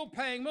said, so you're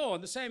paying more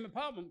in the same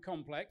apartment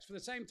complex for the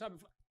same type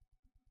of...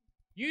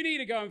 You need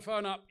to go and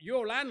phone up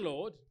your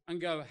landlord and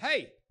go,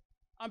 hey,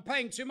 I'm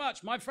paying too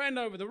much. My friend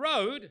over the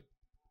road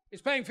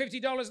is paying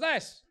 $50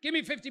 less. Give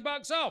me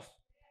 $50 off.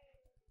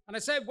 And I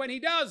said, when he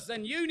does,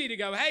 then you need to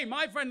go, hey,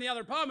 my friend in the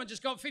other apartment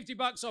just got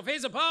 $50 off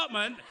his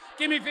apartment.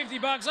 Give me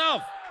 $50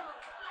 off.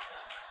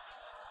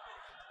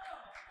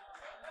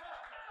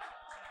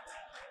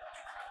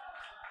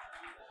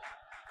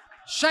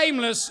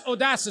 Shameless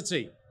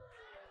audacity.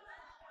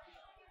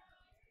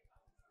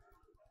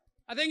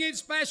 I think it's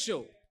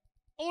special.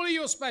 All of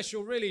your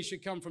special really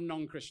should come from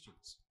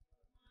non-Christians.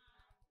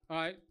 All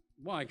right?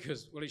 Why?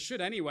 Because, well, it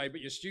should anyway, but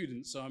you're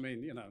students, so I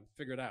mean, you know,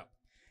 figure it out.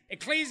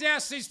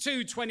 Ecclesiastes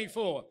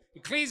 2:24.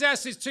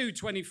 Ecclesiastes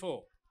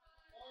 2:24.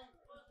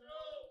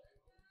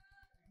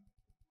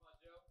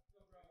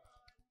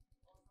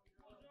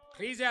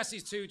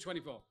 Ecclesiastes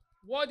 2:24.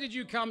 What did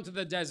you come to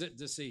the desert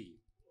to see?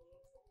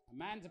 A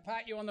man to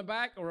pat you on the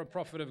back or a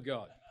prophet of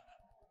God?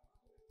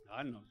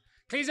 I don't know.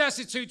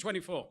 Ecclesiastes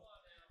 2:24.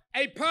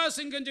 A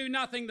person can do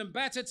nothing than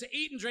better to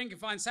eat and drink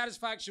and find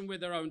satisfaction with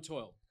their own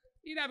toil.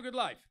 You need to have a good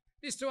life.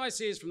 This too I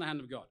see is from the hand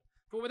of God.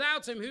 For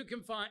without him, who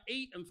can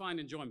eat and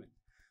find enjoyment?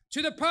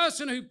 To the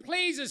person who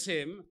pleases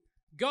him,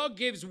 God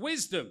gives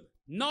wisdom,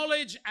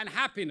 knowledge, and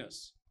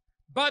happiness.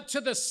 But to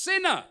the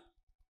sinner,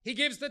 he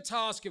gives the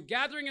task of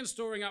gathering and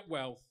storing up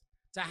wealth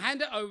to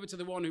hand it over to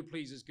the one who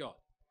pleases God.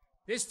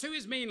 This too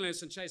is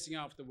meaningless and chasing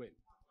after the wind.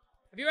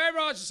 Have you ever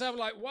asked yourself,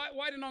 like,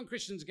 why do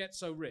non-Christians get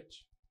so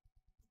rich?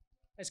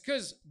 It's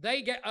because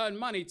they earn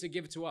money to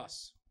give to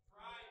us.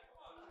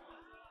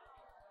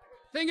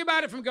 Think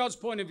about it from God's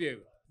point of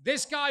view.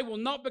 This guy will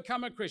not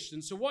become a Christian,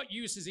 so what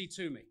use is he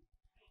to me?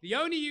 The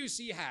only use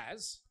he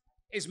has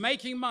is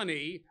making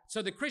money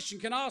so the Christian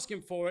can ask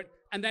him for it,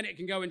 and then it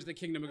can go into the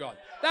kingdom of God.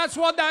 That's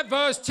what that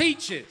verse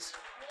teaches.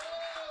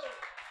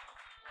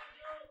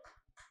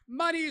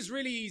 Money is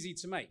really easy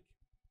to make.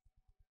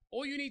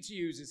 All you need to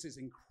use is this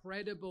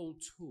incredible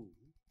tool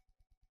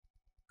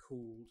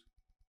called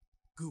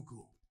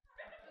Google.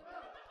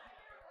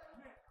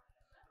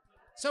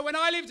 So when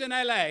I lived in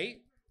LA,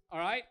 all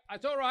right, I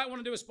thought, all right, I want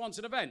to do a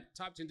sponsored event.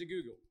 Typed into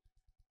Google.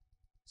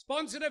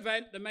 Sponsored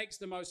event that makes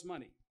the most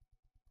money.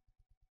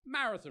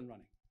 Marathon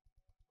running.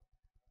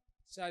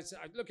 So I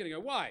look at him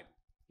and go, why?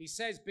 He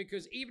says,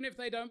 because even if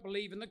they don't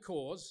believe in the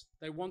cause,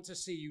 they want to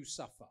see you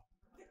suffer.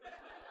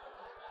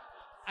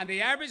 And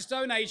the average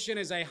donation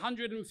is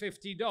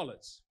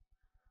 $150.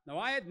 Now,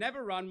 I had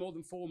never run more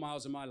than 4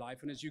 miles in my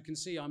life, and as you can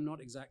see, I'm not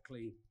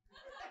exactly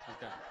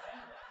okay.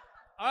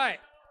 All right,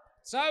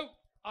 so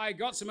I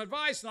got some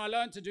advice, and I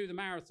learned to do the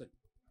marathon.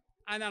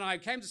 And then I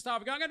came to staff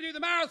and go, I'm going to do the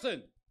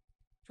marathon.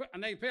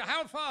 And they,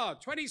 how far?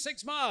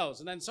 26 miles.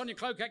 And then Sonia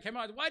Cloquet came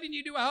out, why didn't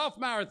you do a half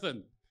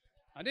marathon?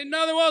 I didn't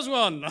know there was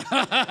one.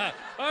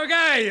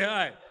 Okay, all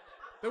right.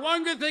 The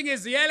one good thing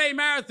is the LA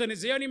Marathon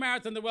is the only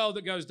marathon in the world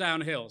that goes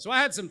downhill. So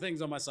I had some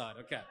things on my side,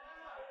 okay.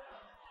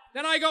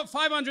 Then I got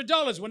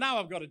 $500. Well, now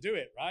I've got to do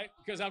it, right?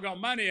 Because I've got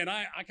money and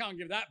I can't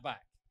give that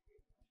back.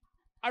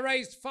 I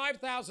raised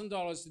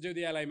 $5,000 to do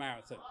the LA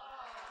Marathon.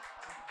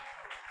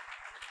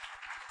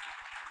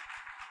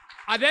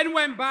 I then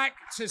went back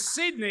to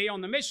Sydney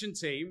on the mission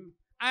team,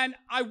 and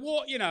I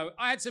walked, you know,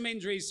 I had some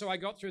injuries, so I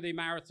got through the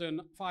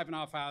marathon,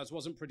 5.5 hours.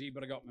 Wasn't pretty,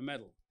 but I got my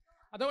medal.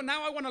 I thought,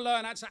 now I want to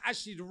learn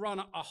actually to run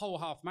a whole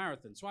half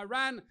marathon. So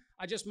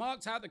I just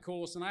marked out the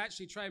course, and I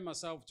actually trained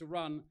myself to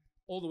run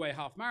all the way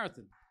half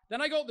marathon. Then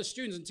I got the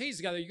students and teased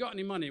together, you got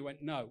any money? I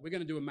went, no, we're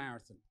going to do a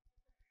marathon.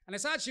 And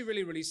it's actually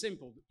really, really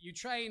simple. You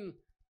train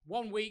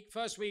 1 week.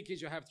 First week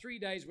is you have 3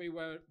 days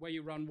where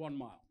you run 1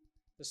 mile.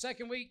 The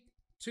second week,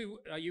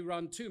 you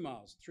run 2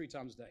 miles 3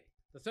 times a day.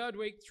 The third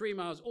week, 3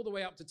 miles, all the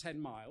way up to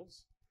 10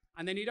 miles.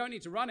 And then you don't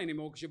need to run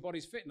anymore because your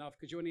body's fit enough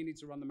because you only need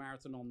to run the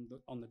marathon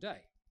on the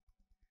day.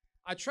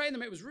 I trained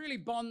them. It was really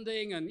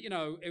bonding, and, you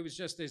know, it was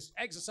just this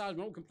exercise.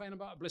 We all complain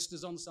about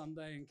blisters on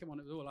Sunday, and come on,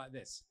 it was all like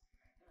this.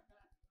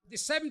 The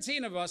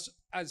 17 of us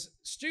as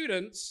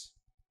students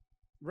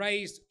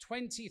raised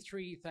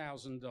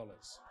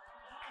 $23,000.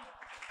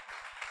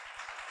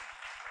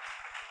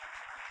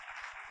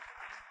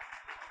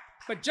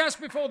 But just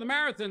before the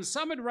marathon,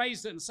 some had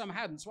raised it and some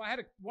hadn't. So I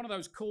had one of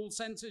those call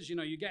centers. You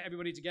know, you get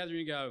everybody together and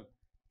you go,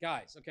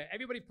 guys, okay,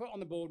 everybody put on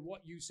the board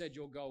what you said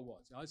your goal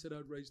was. I said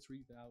I'd raise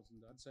 3,000.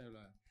 I'd say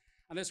that.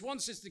 And this one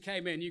sister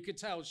came in. You could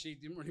tell she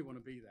didn't really want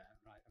to be there,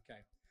 right?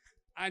 Okay.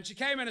 And she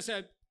came in and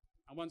said,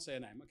 I won't say her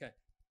name. Okay.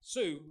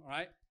 Sue, all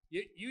right,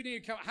 you need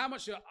to come. How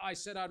much? I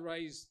said I'd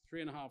raise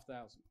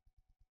 3,500.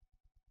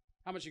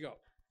 How much you got?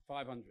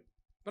 500.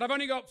 But I've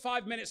only got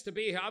 5 minutes to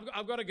be here.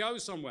 I've got to go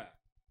somewhere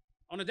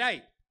on a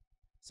date.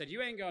 I said,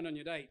 you ain't going on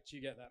your date till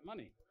you get that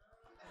money.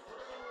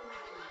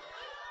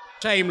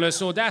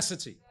 Shameless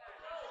audacity.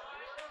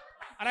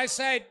 And I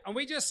said, and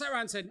we just sat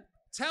around and said,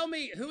 tell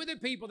me, who are the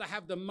people that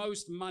have the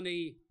most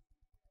money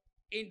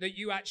that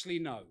you actually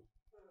know?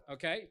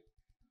 Okay?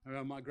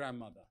 My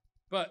grandmother.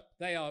 But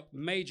they are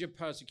major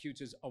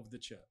persecutors of the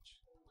church.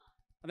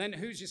 And then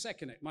who's your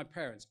second? My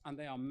parents. And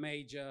they are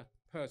major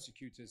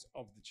persecutors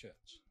of the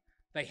church.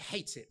 They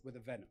hate it with a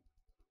venom.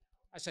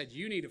 I said,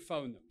 you need to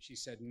phone them. She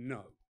said,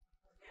 no.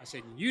 I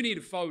said, you need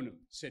to phone them.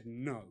 She said,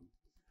 no.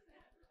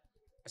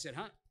 I said,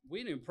 huh? We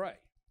didn't even pray.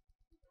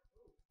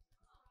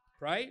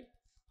 Pray?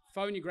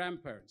 Phone your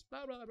grandparents.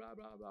 Blah, blah, blah,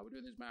 blah, blah. We're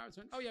doing this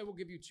marathon. Oh, yeah, we'll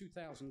give you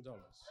 $2,000.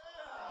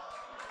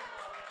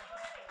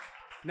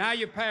 Now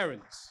your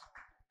parents.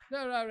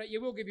 No, yeah,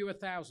 we'll give you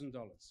 $1,000.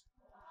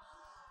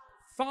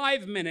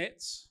 5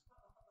 minutes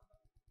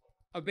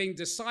of being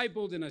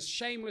discipled in a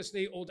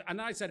shamelessly order. And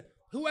I said,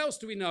 who else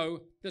do we know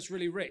that's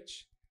really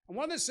rich? And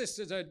one of the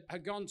sisters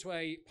had gone to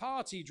a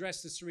party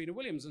dressed as Serena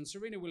Williams, and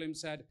Serena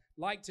Williams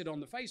liked it on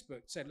the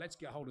Facebook, said, let's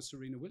get hold of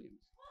Serena Williams.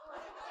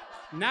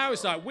 Now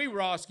it's like, we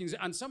were asking,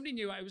 and somebody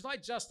knew, it was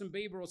like Justin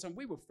Bieber or something,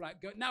 we were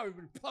flat going, now we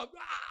would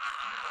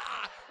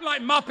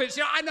like Muppets,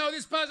 yeah, I know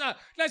this person,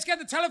 let's get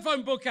the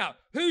telephone book out.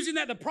 Who's in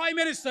there? The Prime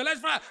Minister,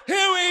 let's find out.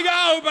 Here we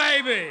go,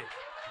 baby.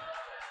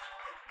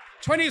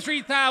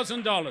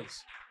 $23,000,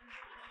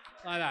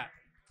 like that.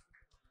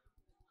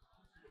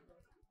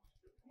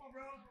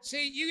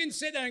 See, you can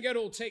sit there and get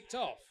all ticked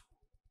off.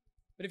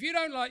 But if you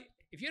don't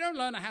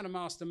learn how to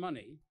master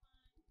money,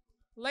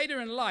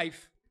 later in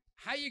life,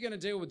 how are you going to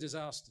deal with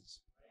disasters?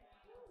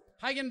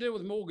 How are you going to deal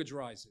with mortgage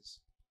rises?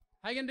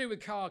 How are you going to deal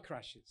with car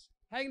crashes?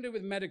 How are you going to deal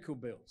with medical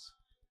bills?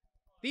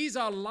 These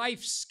are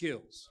life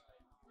skills.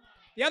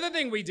 The other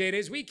thing we did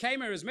is we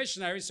came here as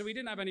missionaries, so we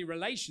didn't have any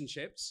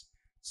relationships.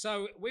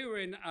 So we were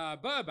in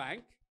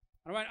Burbank,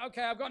 and I went,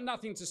 okay, I've got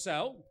nothing to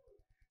sell.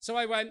 So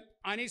I went,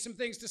 I need some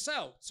things to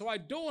sell. So I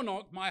door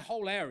knocked my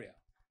whole area.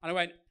 And I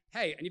went,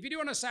 hey, and if you do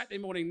on a Saturday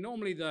morning,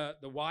 normally the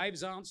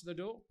wives answer the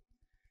door.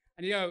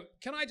 And you go,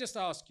 can I just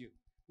ask you,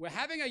 we're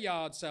having a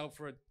yard sale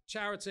for a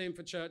charity and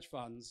for church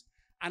funds,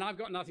 and I've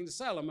got nothing to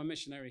sell. I'm a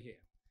missionary here.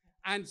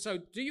 And so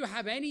do you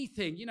have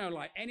anything,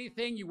 like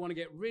anything you want to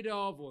get rid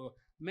of, or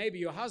maybe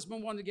your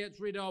husband wants to get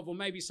rid of, or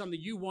maybe something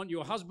you want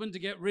your husband to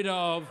get rid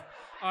of,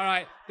 all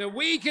right, that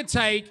we could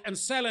take and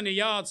sell in a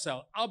yard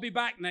sale. I'll be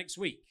back next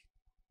week.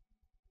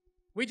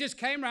 We just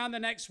came around the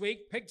next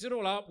week, picked it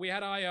all up. We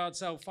had our yard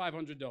sale,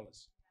 $500.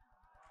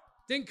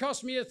 Didn't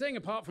cost me a thing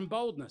apart from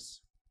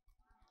boldness.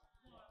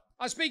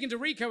 I was speaking to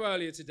Rico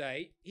earlier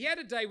today. He had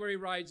a day where he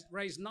raised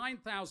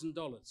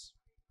 $9,000.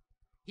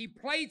 He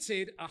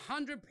plated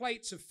 100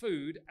 plates of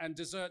food and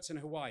desserts in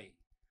Hawaii,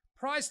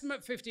 priced them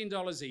at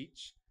 $15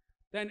 each,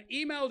 then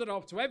emailed it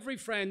off to every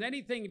friend,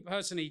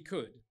 person he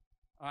could,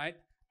 all right?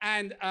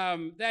 And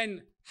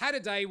then had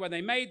a day where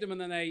they made them and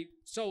then they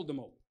sold them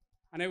all.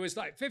 And it was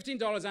like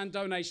 $15 and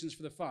donations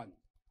for the fund.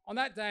 On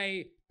that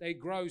day, they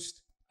grossed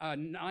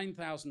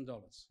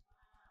 $9,000.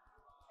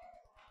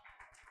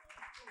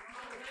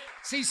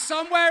 See,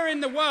 somewhere in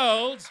the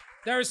world,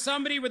 there is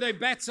somebody with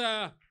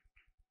a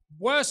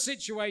worse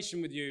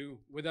situation with you,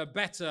 with a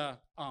better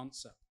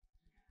answer.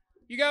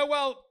 You go,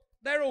 well,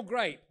 they're all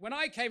great. When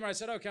I came here, I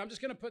said, okay, I'm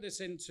just going to put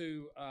this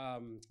into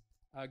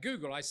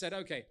Google. I said,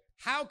 okay,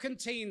 how can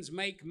teens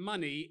make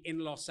money in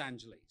Los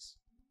Angeles?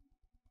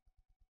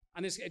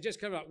 And it just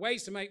came up,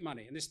 ways to make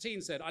money. And this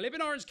teen said, I live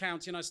in Orange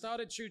County, and I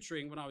started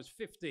tutoring when I was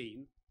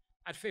 15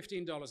 at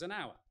 $15 an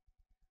hour.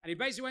 And he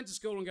basically went to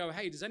school and go,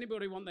 hey, does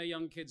anybody want their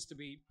young kids to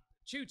be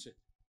tutored?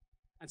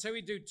 And so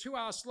he'd do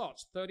 2-hour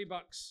slots, $30,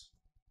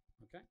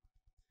 okay?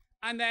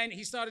 And then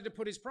he started to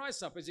put his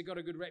price up as he got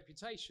a good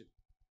reputation.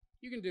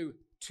 You can do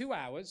 2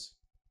 hours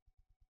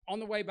on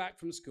the way back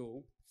from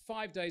school,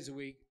 5 days a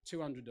week,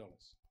 $200.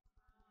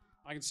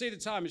 I can see the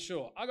time is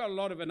short. I got a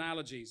lot of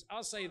analogies.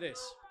 I'll say this.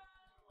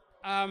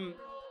 Our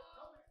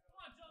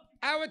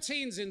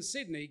teens in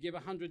Sydney give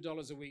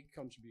 $100 a week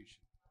contribution.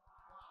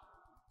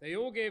 They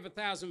all give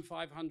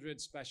 $1,500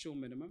 special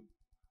minimum.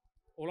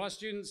 All our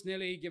students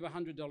nearly give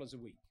 $100 a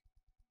week.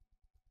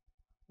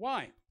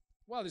 Why?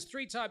 Well, there's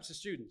 3 types of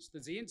students.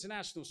 There's the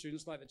international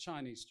students, like the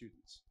Chinese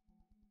students.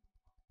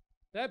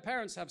 Their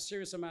parents have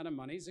serious amount of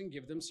monies and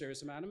give them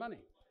serious amount of money.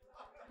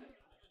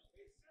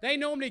 They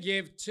normally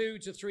give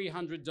 $200 to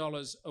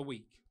 $300 a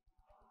week.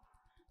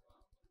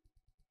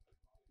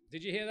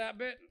 Did you hear that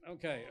bit?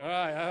 Okay, all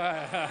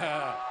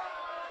right.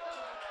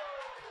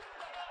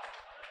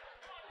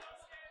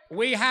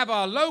 We have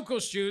our local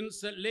students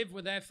that live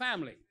with their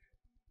family,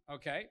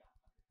 okay?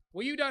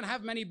 Well, you don't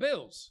have many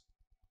bills.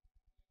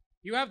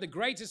 You have the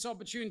greatest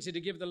opportunity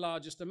to give the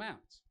largest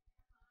amount.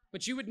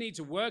 But you would need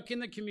to work in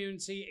the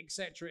community,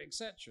 etc.,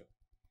 etc.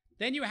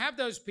 Then you have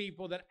those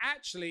people that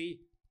actually,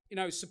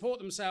 support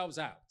themselves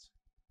out.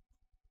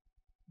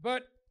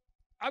 But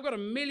I've got a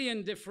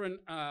million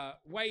different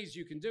ways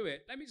you can do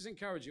it. Let me just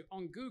encourage you.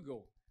 On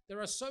Google, there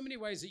are so many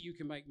ways that you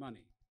can make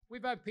money.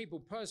 We've had people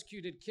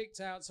persecuted, kicked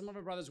out. Some of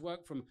our brothers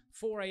work from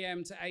 4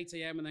 a.m. to 8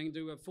 a.m. and then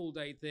do a full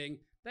day thing.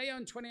 They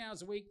earn 20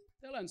 hours a week.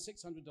 They'll earn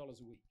 $600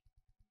 a week.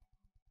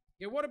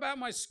 What about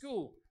my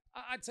school?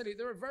 I tell you,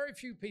 there are very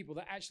few people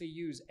that actually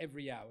use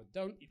every hour.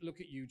 Don't look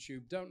at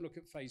YouTube. Don't look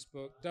at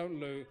Facebook. Don't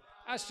look.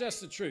 That's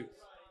just the truth.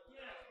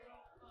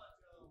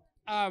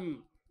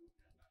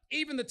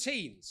 Even the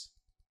teens.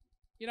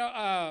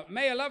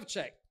 Mayor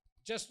Lovecheck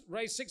just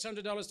raised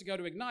 $600 to go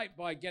to Ignite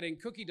by getting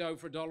cookie dough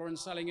for $1 and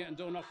selling it and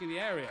door knocking the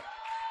area.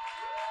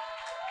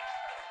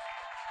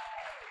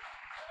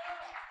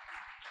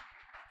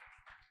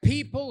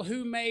 People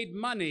who made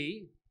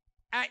money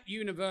at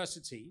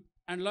university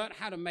and learned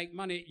how to make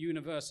money at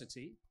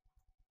university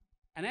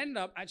and end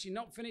up actually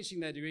not finishing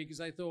their degree because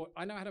they thought,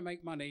 I know how to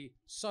make money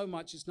so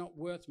much it's not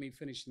worth me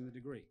finishing the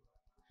degree.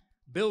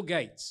 Bill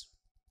Gates,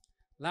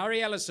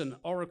 Larry Ellison,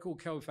 Oracle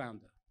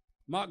co-founder,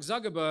 Mark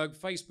Zuckerberg,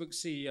 Facebook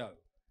CEO,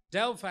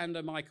 Dell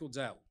founder Michael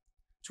Dell,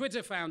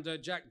 Twitter founder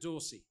Jack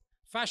Dorsey,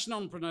 fashion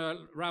entrepreneur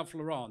Ralph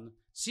Lauren,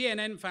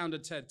 CNN founder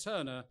Ted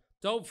Turner,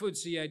 Dole Food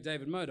CEO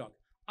David Murdoch.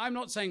 I'm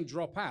not saying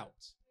drop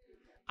out.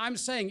 I'm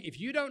saying if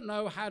you don't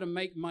know how to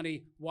make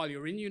money while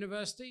you're in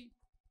university,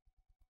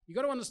 you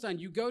got to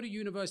understand you go to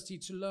university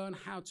to learn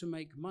how to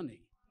make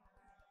money.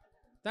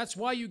 That's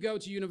why you go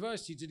to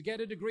university, to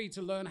get a degree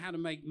to learn how to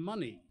make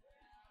money.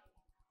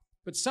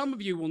 But some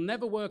of you will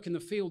never work in the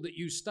field that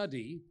you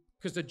study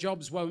because the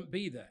jobs won't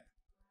be there.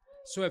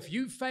 So if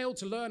you fail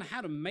to learn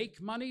how to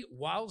make money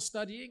while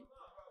studying,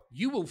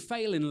 you will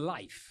fail in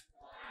life.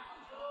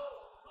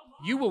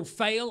 You will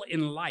fail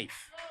in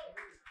life.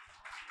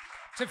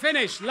 To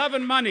finish, love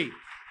and money.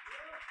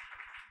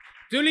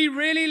 Do you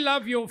really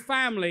love your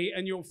family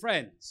and your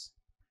friends?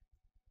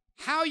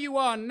 How you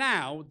are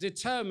now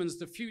determines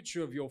the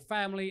future of your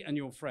family and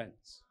your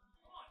friends.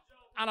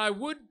 And I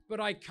would, but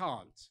I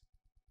can't.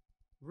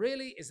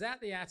 Really? Is that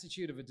the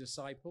attitude of a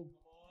disciple?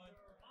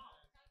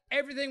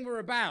 Everything we're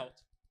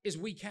about is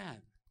we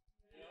can.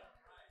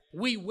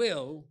 We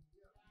will,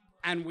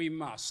 and we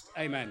must.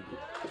 Amen.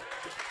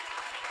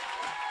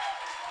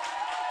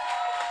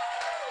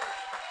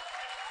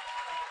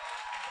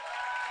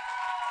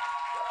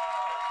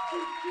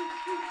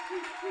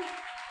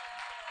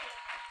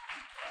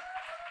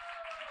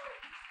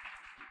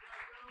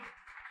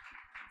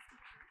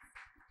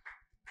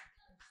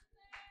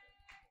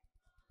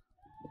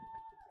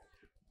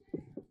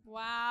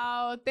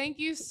 Wow, thank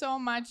you so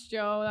much,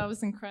 Joe. That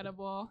was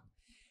incredible.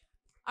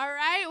 All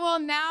right, well,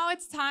 now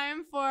it's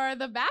time for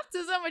the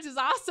baptism, which is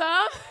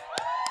awesome.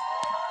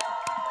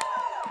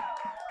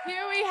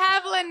 Here we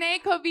have Lene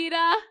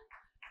Covita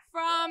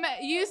from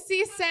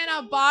UC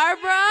Santa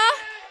Barbara.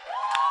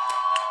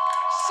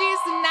 She's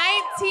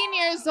 19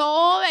 years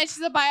old, and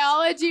she's a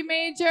biology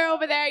major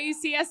over there at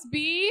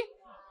UCSB.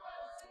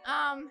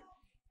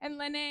 And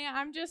Lene,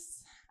 I'm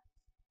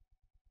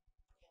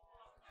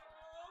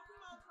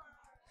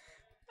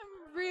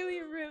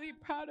really, really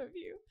proud of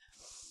you.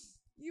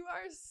 You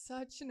are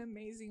such an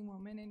amazing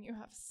woman, and you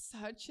have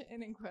such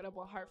an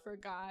incredible heart for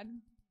God.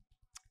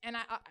 And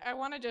I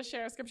want to just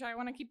share a scripture. I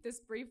want to keep this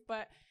brief,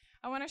 but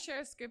I want to share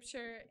a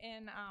scripture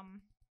in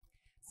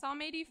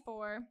Psalm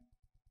 84.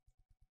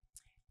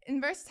 In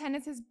verse 10,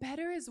 it says,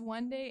 "Better is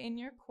one day in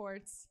your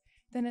courts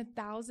than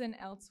 1,000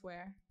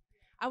 elsewhere.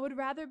 I would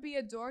rather be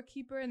a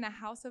doorkeeper in the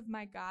house of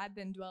my God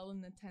than dwell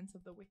in the tents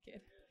of the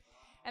wicked."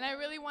 And I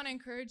really want to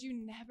encourage you,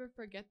 never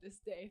forget this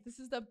day. This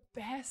is the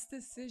best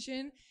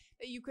decision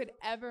that you could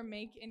ever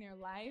make in your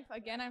life.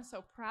 Again, I'm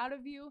so proud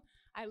of you.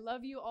 I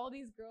love you. All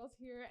these girls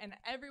here and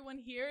everyone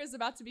here is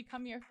about to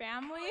become your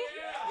family.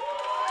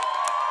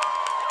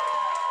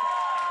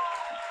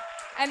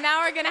 And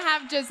now we're going to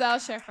have Giselle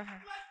share for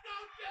her.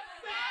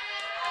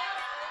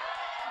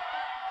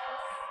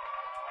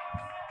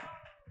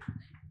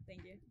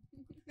 Thank you.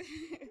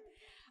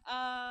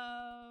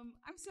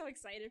 I'm so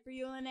excited for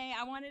you, Lene.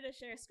 I wanted to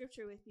share a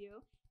scripture with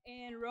you.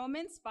 In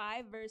Romans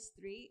 5, verse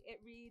 3, it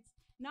reads,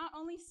 "Not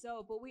only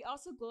so, but we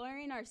also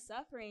glory in our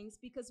sufferings,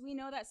 because we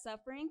know that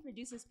suffering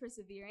produces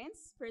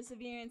perseverance,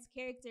 perseverance,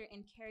 character,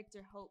 and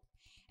character, hope.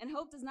 And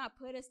hope does not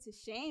put us to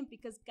shame,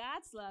 because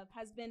God's love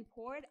has been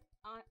poured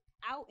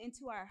out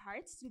into our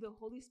hearts through the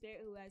Holy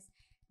Spirit who has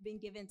been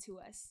given to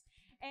us."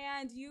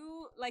 And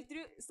you,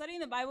 through studying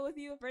the Bible with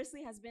you,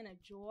 firstly, has been a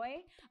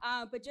joy.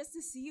 But just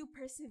to see you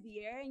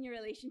persevere in your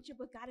relationship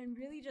with God and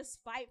really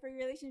just fight for your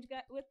relationship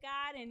with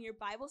God and your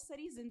Bible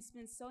studies, and it's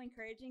been so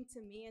encouraging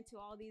to me and to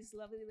all these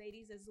lovely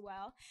ladies as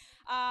well.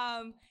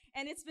 And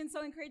it's been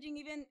so encouraging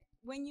even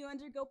when you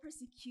undergo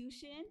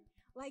persecution.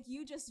 like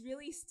you just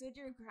really stood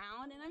your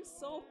ground, and I'm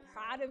so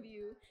proud of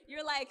you.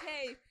 You're like,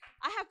 hey,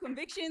 I have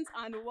convictions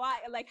on why,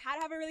 like how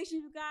to have a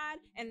relationship with God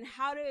and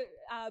how to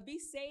be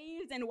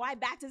saved and why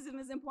baptism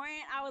is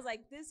important. I was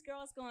like, this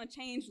girl is going to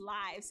change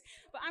lives.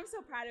 But I'm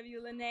so proud of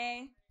you,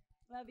 Lene.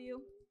 Love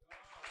you.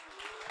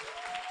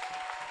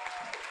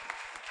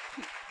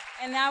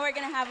 And now we're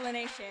going to have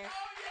Lene share.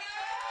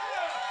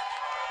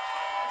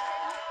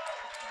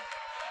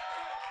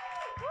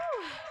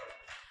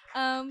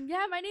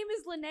 Yeah, my name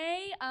is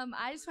Lene.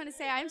 I just want to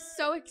say I'm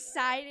so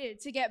excited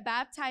to get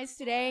baptized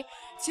today,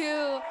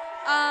 to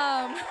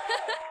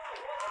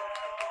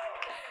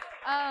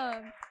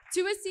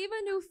to receive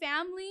a new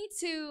family,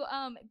 to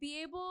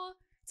be able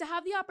to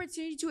have the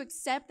opportunity to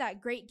accept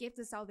that great gift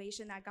of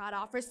salvation that God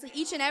offers to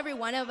each and every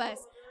one of us.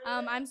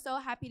 I'm so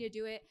happy to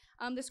do it.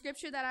 The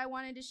scripture that I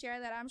wanted to share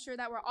that I'm sure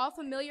that we're all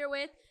familiar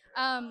with,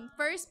 1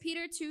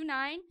 Peter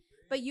 2:9.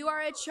 But you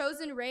are a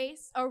chosen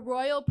race, a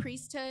royal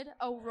priesthood,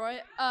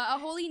 a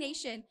holy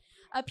nation,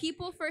 a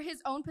people for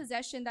his own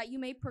possession, that you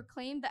may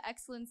proclaim the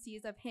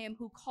excellencies of him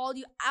who called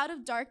you out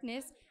of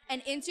darkness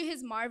and into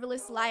his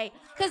marvelous light.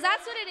 Because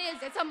that's what it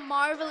is. It's a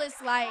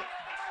marvelous light.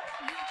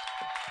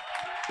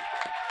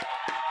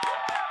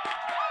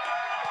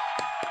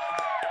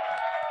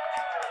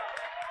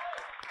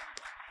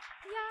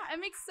 Yeah,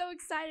 I'm so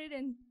excited,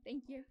 and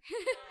thank you.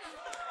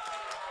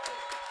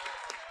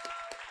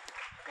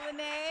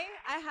 Lene,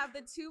 I have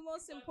the two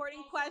most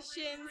important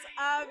questions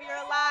of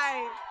your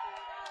life.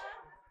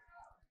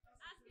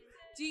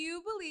 Do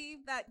you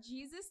believe that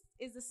Jesus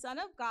is the Son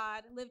of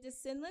God, lived a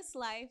sinless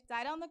life,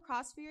 died on the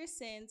cross for your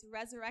sins,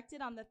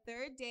 resurrected on the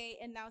third day,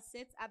 and now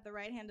sits at the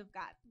right hand of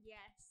God?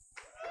 Yes.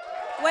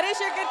 What is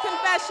your good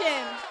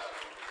confession?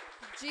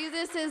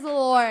 Jesus is the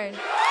Lord.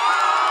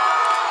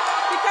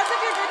 Because of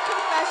your good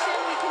confession,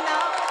 we can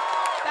now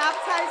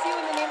baptize you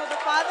in the name of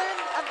the Father,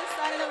 of the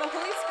Son, and of the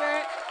Holy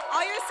Spirit.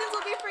 All your sins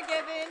will be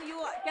forgiven. You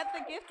will get the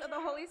gift of the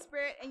Holy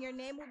Spirit, and your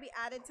name will be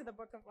added to the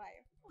book of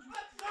life.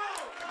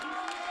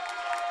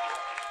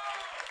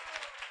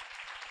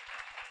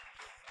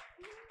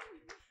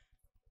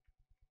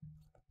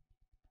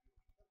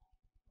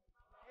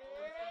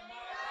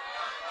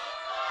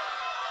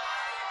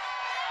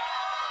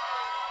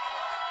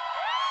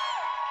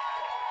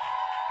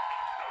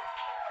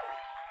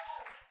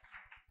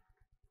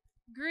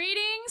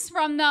 Greetings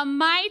from the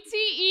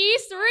mighty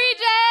East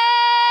region.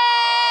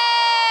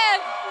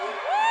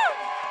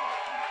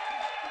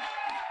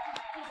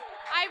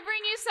 I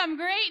bring you some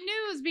great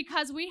news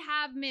because we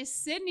have Miss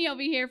Sydney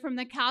over here from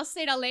the Cal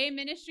State LA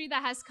ministry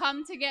that has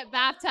come to get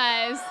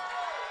baptized.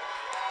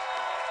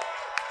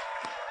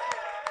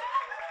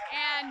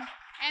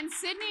 And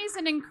Sydney is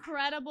an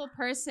incredible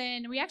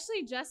person. We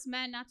actually just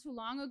met not too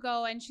long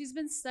ago, and she's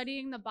been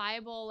studying the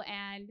Bible,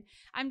 and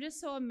I'm just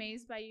so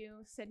amazed by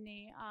you,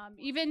 Sydney.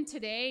 Even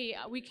today,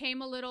 we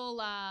came a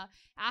little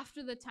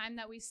after the time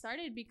that we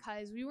started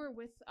because we were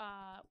with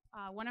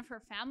one of her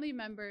family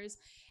members,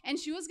 and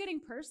she was getting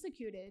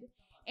persecuted,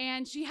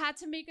 and she had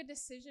to make a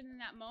decision in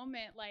that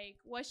moment, like,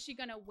 was she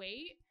gonna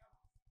wait?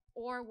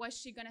 Or was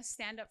she going to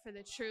stand up for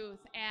the truth?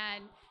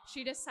 And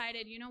she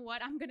decided, you know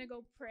what, I'm going to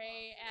go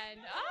pray.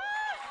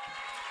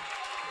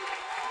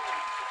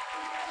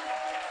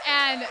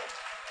 And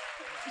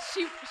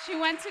she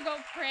went to go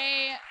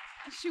pray.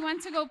 She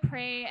went to go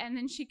pray, and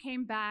then she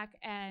came back,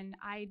 and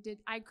I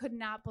could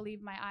not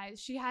believe my eyes.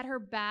 She had her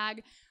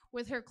bag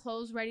with her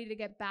clothes ready to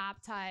get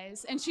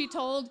baptized. And she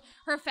told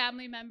her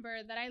family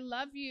member that I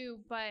love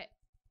you, but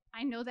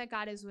I know that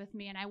God is with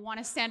me, and I want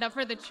to stand up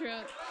for the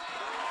truth.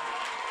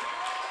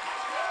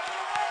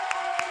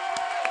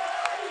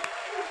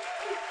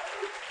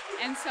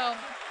 And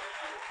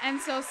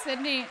so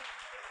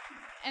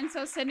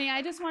Sydney,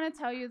 I just want to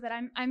tell you that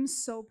I'm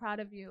so proud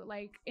of you.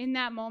 Like, in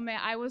that moment,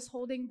 I was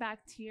holding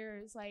back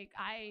tears. Like,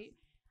 I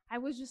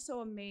was just so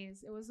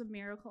amazed. It was a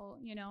miracle,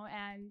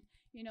 and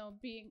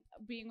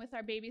being with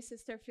our baby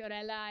sister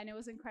Fiorella, and it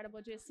was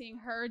incredible just seeing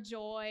her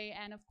joy,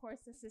 and of course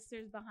the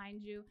sisters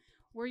behind you.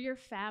 We're your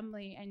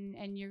family,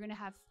 and you're gonna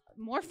have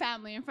more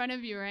family in front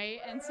of you,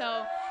 right? And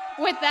so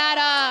with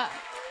that,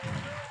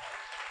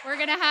 we're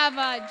going to have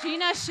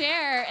Gina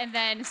share, and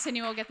then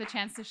Sydney will get the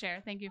chance to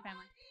share. Thank you,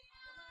 family.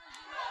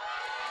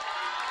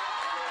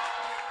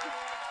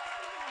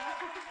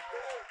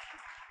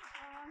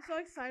 I'm so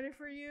excited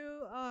for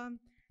you.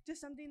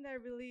 Just something that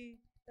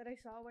I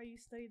saw while you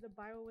studied the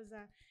Bible was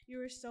that you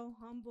were so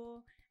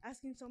humble,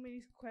 asking so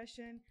many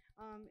questions.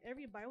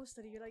 Every Bible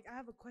study, you're like, I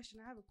have a question,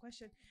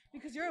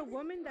 because you're a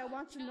woman that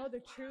wants to know the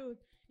truth.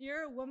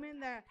 You're a woman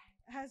that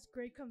has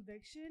great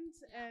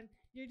convictions, and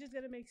you're just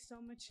going to make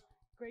so much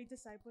great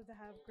disciples that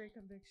have great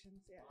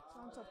convictions. Yeah,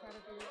 so I'm so proud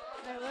of you.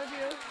 And I love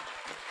you.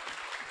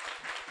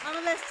 I'm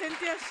going to let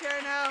Cynthia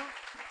share now.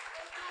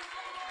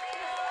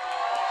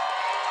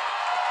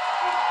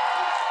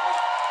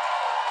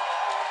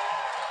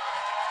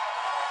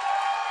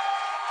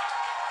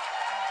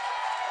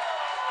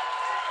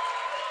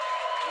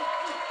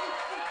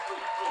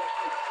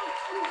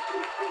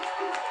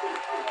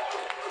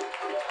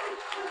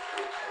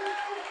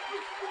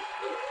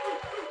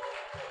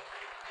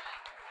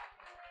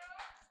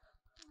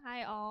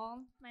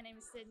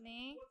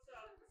 Sydney.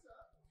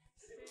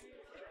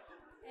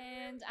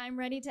 And I'm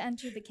ready to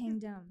enter the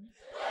kingdom.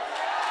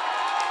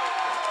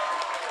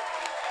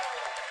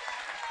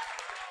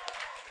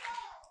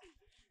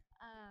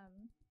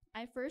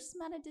 I first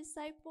met a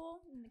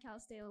disciple in the Cal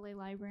State LA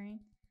Library.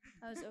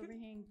 I was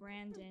overhearing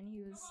Brandon.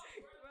 He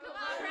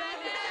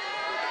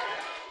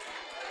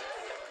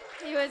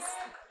was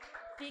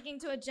speaking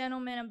to a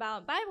gentleman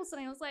about Bible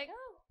study. I was like,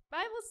 oh,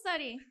 Bible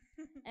study.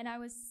 And I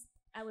was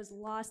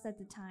lost at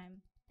the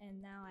time. And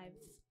now I've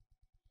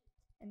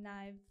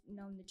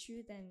known the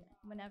truth. And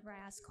whenever I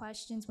ask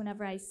questions,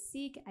 whenever I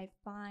seek, I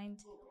find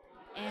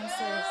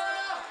answers.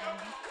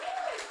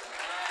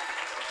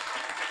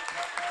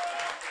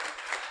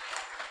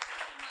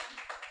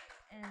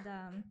 And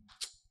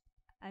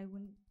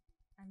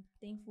I'm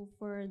thankful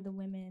for the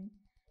women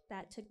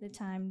that took the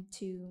time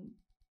to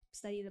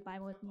study the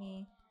Bible with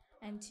me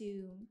and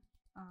to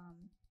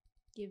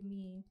give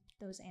me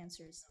those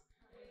answers.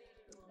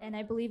 And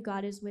I believe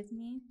God is with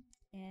me,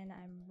 and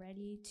I'm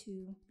ready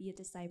to be a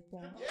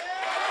disciple.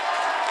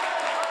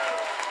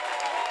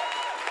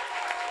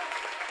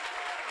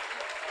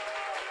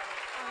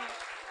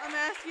 I'm going to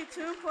ask you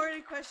 2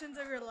 important questions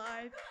of your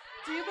life.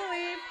 Do you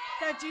believe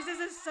that Jesus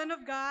is the Son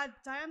of God,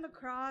 died on the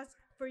cross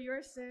for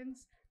your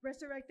sins,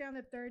 resurrected on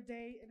the 3rd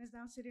day, and is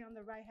now sitting on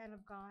the right hand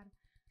of God?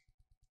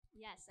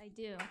 Yes, I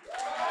do.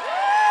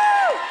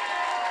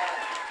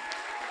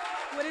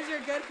 What is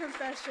your good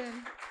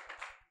confession?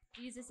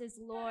 Jesus is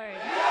Lord.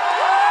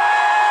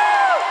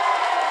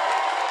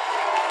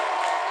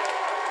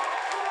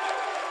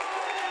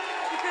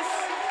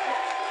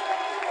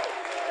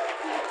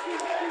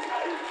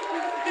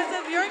 Because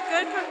of your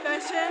good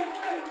confession,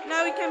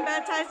 now we can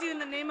baptize you in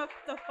the name of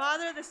the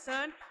Father, the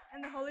Son,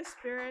 and the Holy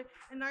Spirit,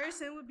 and now your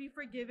sin will be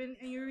forgiven,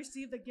 and you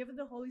receive the gift of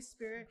the Holy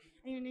Spirit,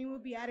 and your name will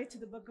be added to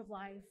the book of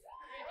life.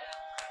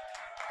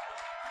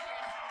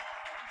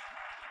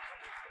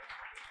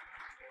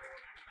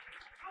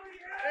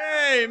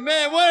 Hey,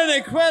 man, what an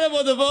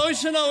incredible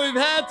devotional we've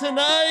had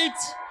tonight.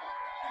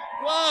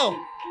 Wow.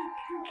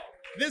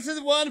 This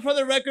is one for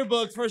the record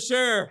books for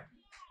sure.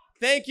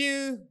 Thank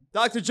you,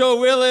 Dr. Joe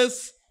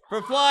Willis,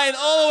 for flying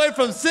all the way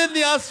from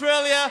Sydney,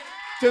 Australia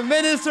to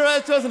minister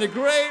to us in a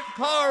great,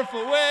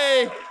 powerful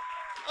way.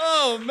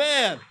 Oh,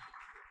 man.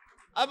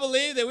 I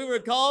believe that we were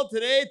called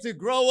today to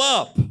grow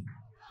up,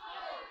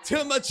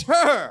 to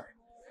mature,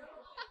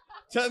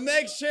 to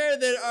make sure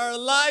that our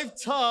life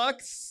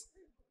talks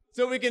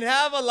so we can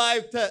have a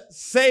life to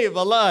save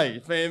a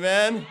life.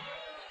 Amen.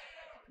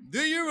 Do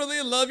you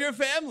really love your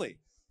family?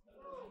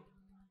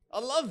 I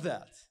love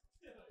that.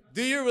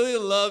 Do you really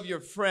love your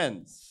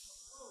friends?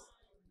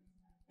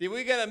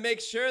 We got to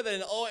make sure that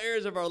in all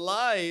areas of our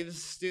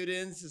lives,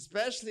 students,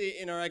 especially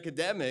in our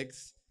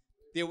academics,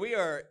 that we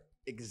are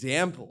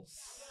examples.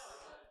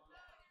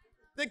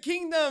 The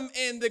kingdom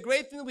and the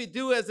great thing we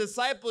do as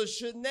disciples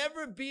should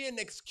never be an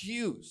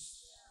excuse.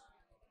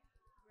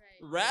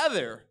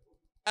 Rather,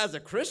 as a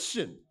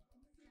Christian,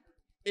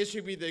 it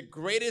should be the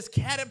greatest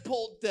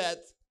catapult that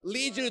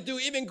leads you to do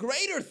even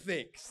greater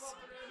things.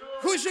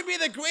 Who should be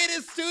the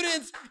greatest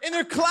students in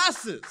their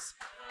classes?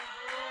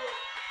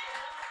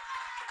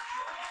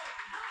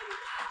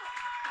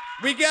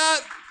 We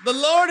got, the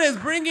Lord is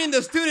bringing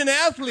the student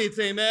athletes,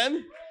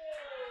 amen?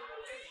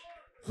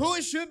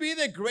 Who should be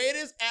the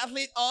greatest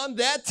athlete on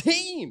that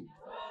team?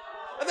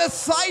 A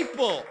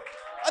disciple.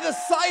 A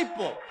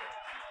disciple.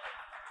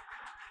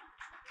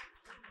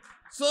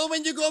 So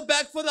when you go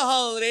back for the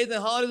holidays, the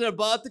holidays are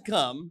about to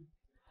come,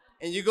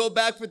 and you go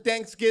back for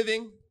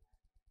Thanksgiving,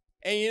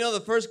 and you know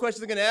the first question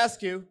they're going to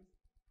ask you,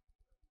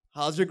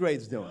 how's your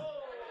grades doing?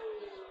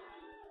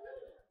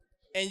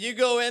 And you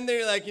go in there,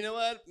 you're like, you know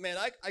what, man,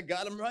 I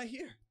got them right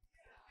here.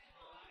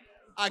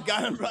 I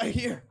got them right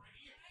here.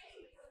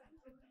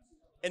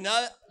 And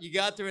now you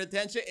got their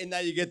attention, and now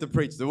you get to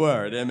preach the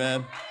word,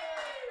 amen?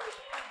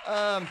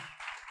 I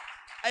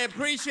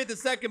appreciate the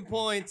second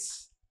point.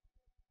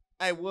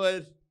 I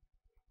would,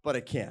 but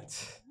I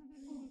can't.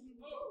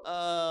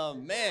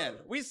 Man,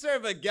 we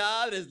serve a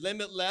God that is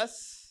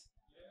limitless,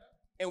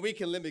 and we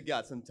can limit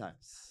God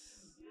sometimes.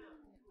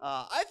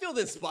 I feel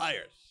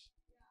inspired.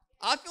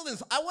 I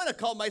want to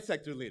call my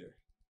sector leader.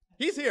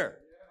 He's here,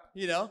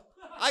 you know.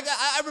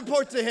 I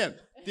report to him.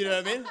 Do you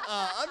know what I mean?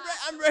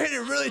 I'm ready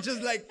to really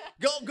just like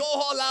go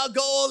all out,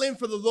 go all in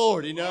for the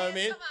Lord. You know what I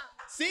mean?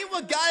 See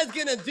what God is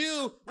gonna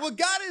do. What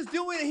God is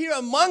doing here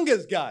among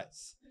us,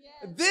 guys.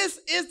 This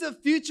is the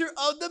future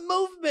of the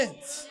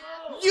movement.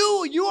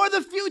 You are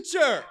the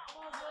future.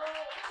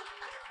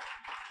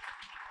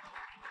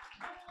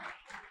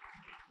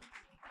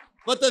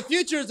 But the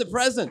future is the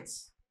present.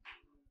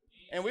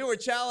 And we were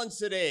challenged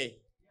today.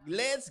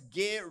 Let's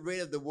get rid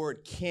of the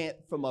word can't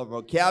from our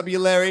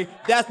vocabulary.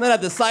 That's not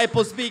a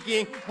disciple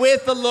speaking.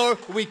 With the Lord,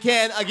 we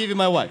can. I'll give you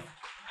my wife. Yay!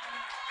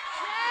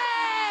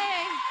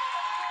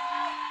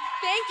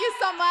 Thank you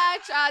so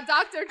much,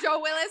 Dr. Joe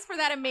Willis, for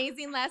that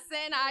amazing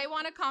lesson. I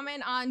want to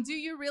comment on, do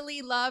you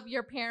really love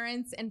your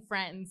parents and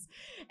friends?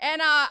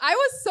 And I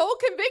was so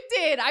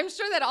convicted. I'm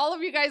sure that all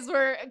of you guys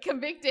were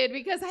convicted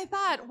because I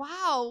thought,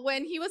 wow,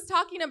 when he was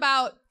talking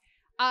about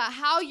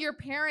how your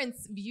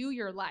parents view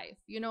your life,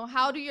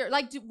 how do your,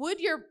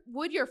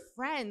 would your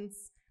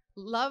friends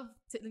love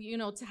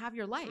to, to have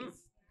your life?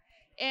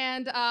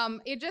 And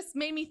it just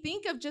made me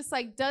think of just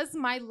like, does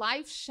my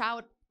life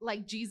shout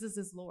like Jesus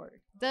is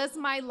Lord? Does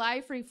my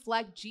life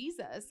reflect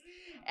Jesus?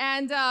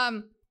 And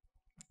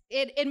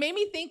it made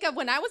me think of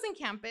when I was in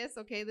campus.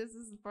 Okay, this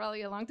is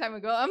probably a long time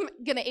ago. I'm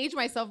gonna age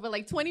myself, but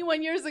like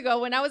 21 years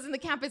ago when I was in the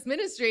campus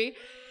ministry.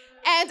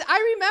 And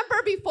I remember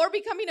before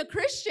becoming a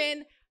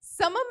Christian,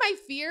 some of my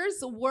fears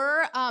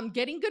were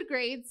getting good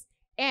grades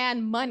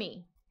and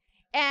money.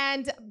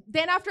 And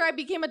then after I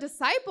became a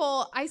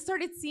disciple, I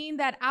started seeing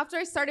that after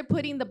I started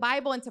putting the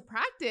Bible into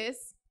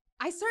practice,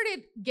 I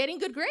started getting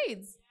good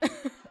grades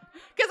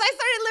because I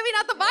started living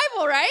out the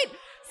Bible, right?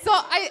 So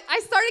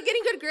I started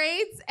getting good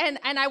grades,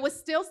 and I was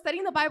still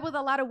studying the Bible with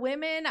a lot of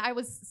women. I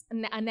was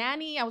a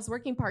nanny. I was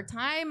working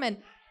part-time,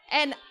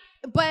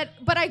 but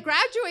I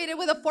graduated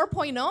with a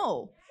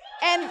 4.0.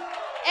 And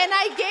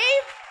I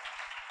gave,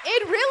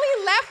 it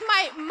really left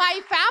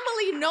my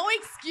family no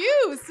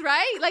excuse,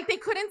 right? Like they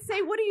couldn't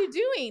say, what are you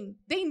doing?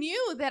 They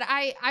knew that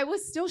I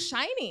was still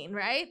shining,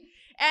 right?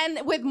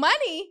 And with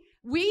money,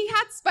 we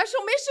had special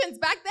missions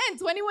back then,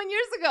 21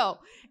 years ago.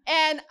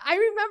 And I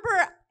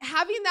remember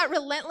having that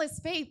relentless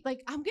faith,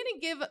 like I'm gonna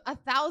give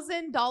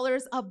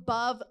 $1,000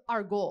 above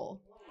our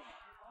goal.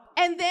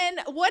 And then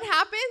what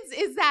happens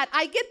is that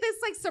I get this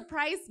like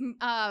surprise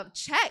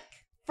check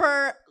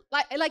for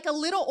like a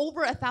little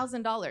over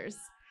 $1,000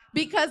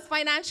 because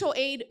financial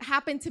aid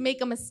happened to make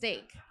a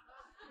mistake.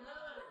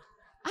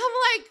 I'm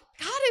like,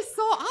 God is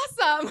so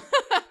awesome.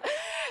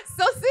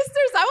 So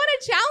sisters, I want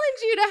to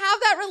challenge you to have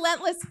that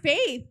relentless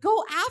faith.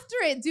 Go after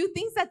it. Do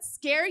things that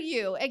scare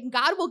you, and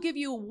God will give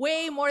you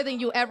way more than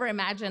you ever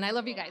imagine. I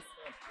love you guys.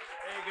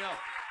 There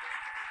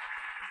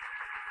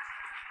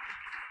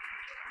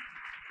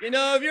you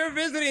go. If you're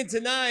visiting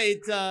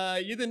tonight,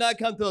 you did not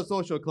come to a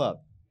social club.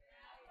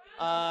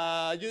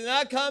 You did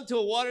not come to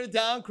a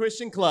watered-down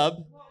Christian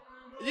club.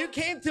 You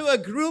came to a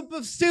group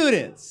of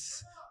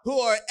students who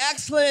are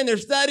excellent in their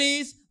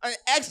studies, are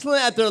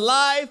excellent at their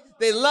life.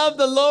 They love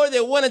the Lord.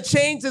 They want to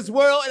change this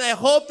world. And I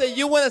hope that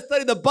you want to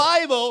study the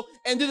Bible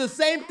and do the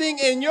same thing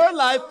in your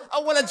life. I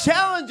want to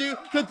challenge you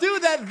to do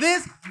that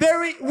this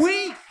very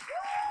week.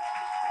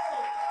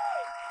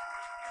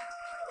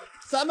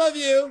 Some of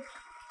you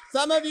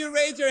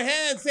raise your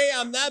hand and say,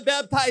 I'm not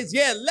baptized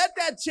yet. Let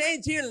that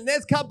change here in the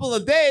next couple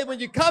of days when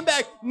you come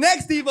back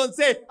next Devo and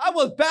say, I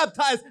was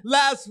baptized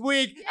last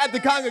week at the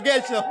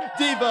Congregational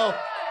Devo.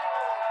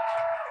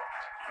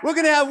 We're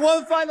going to have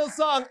one final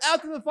song.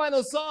 After the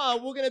final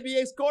song, we're going to be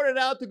escorted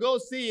out to go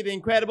see the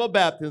incredible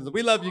baptism.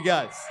 We love you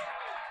guys.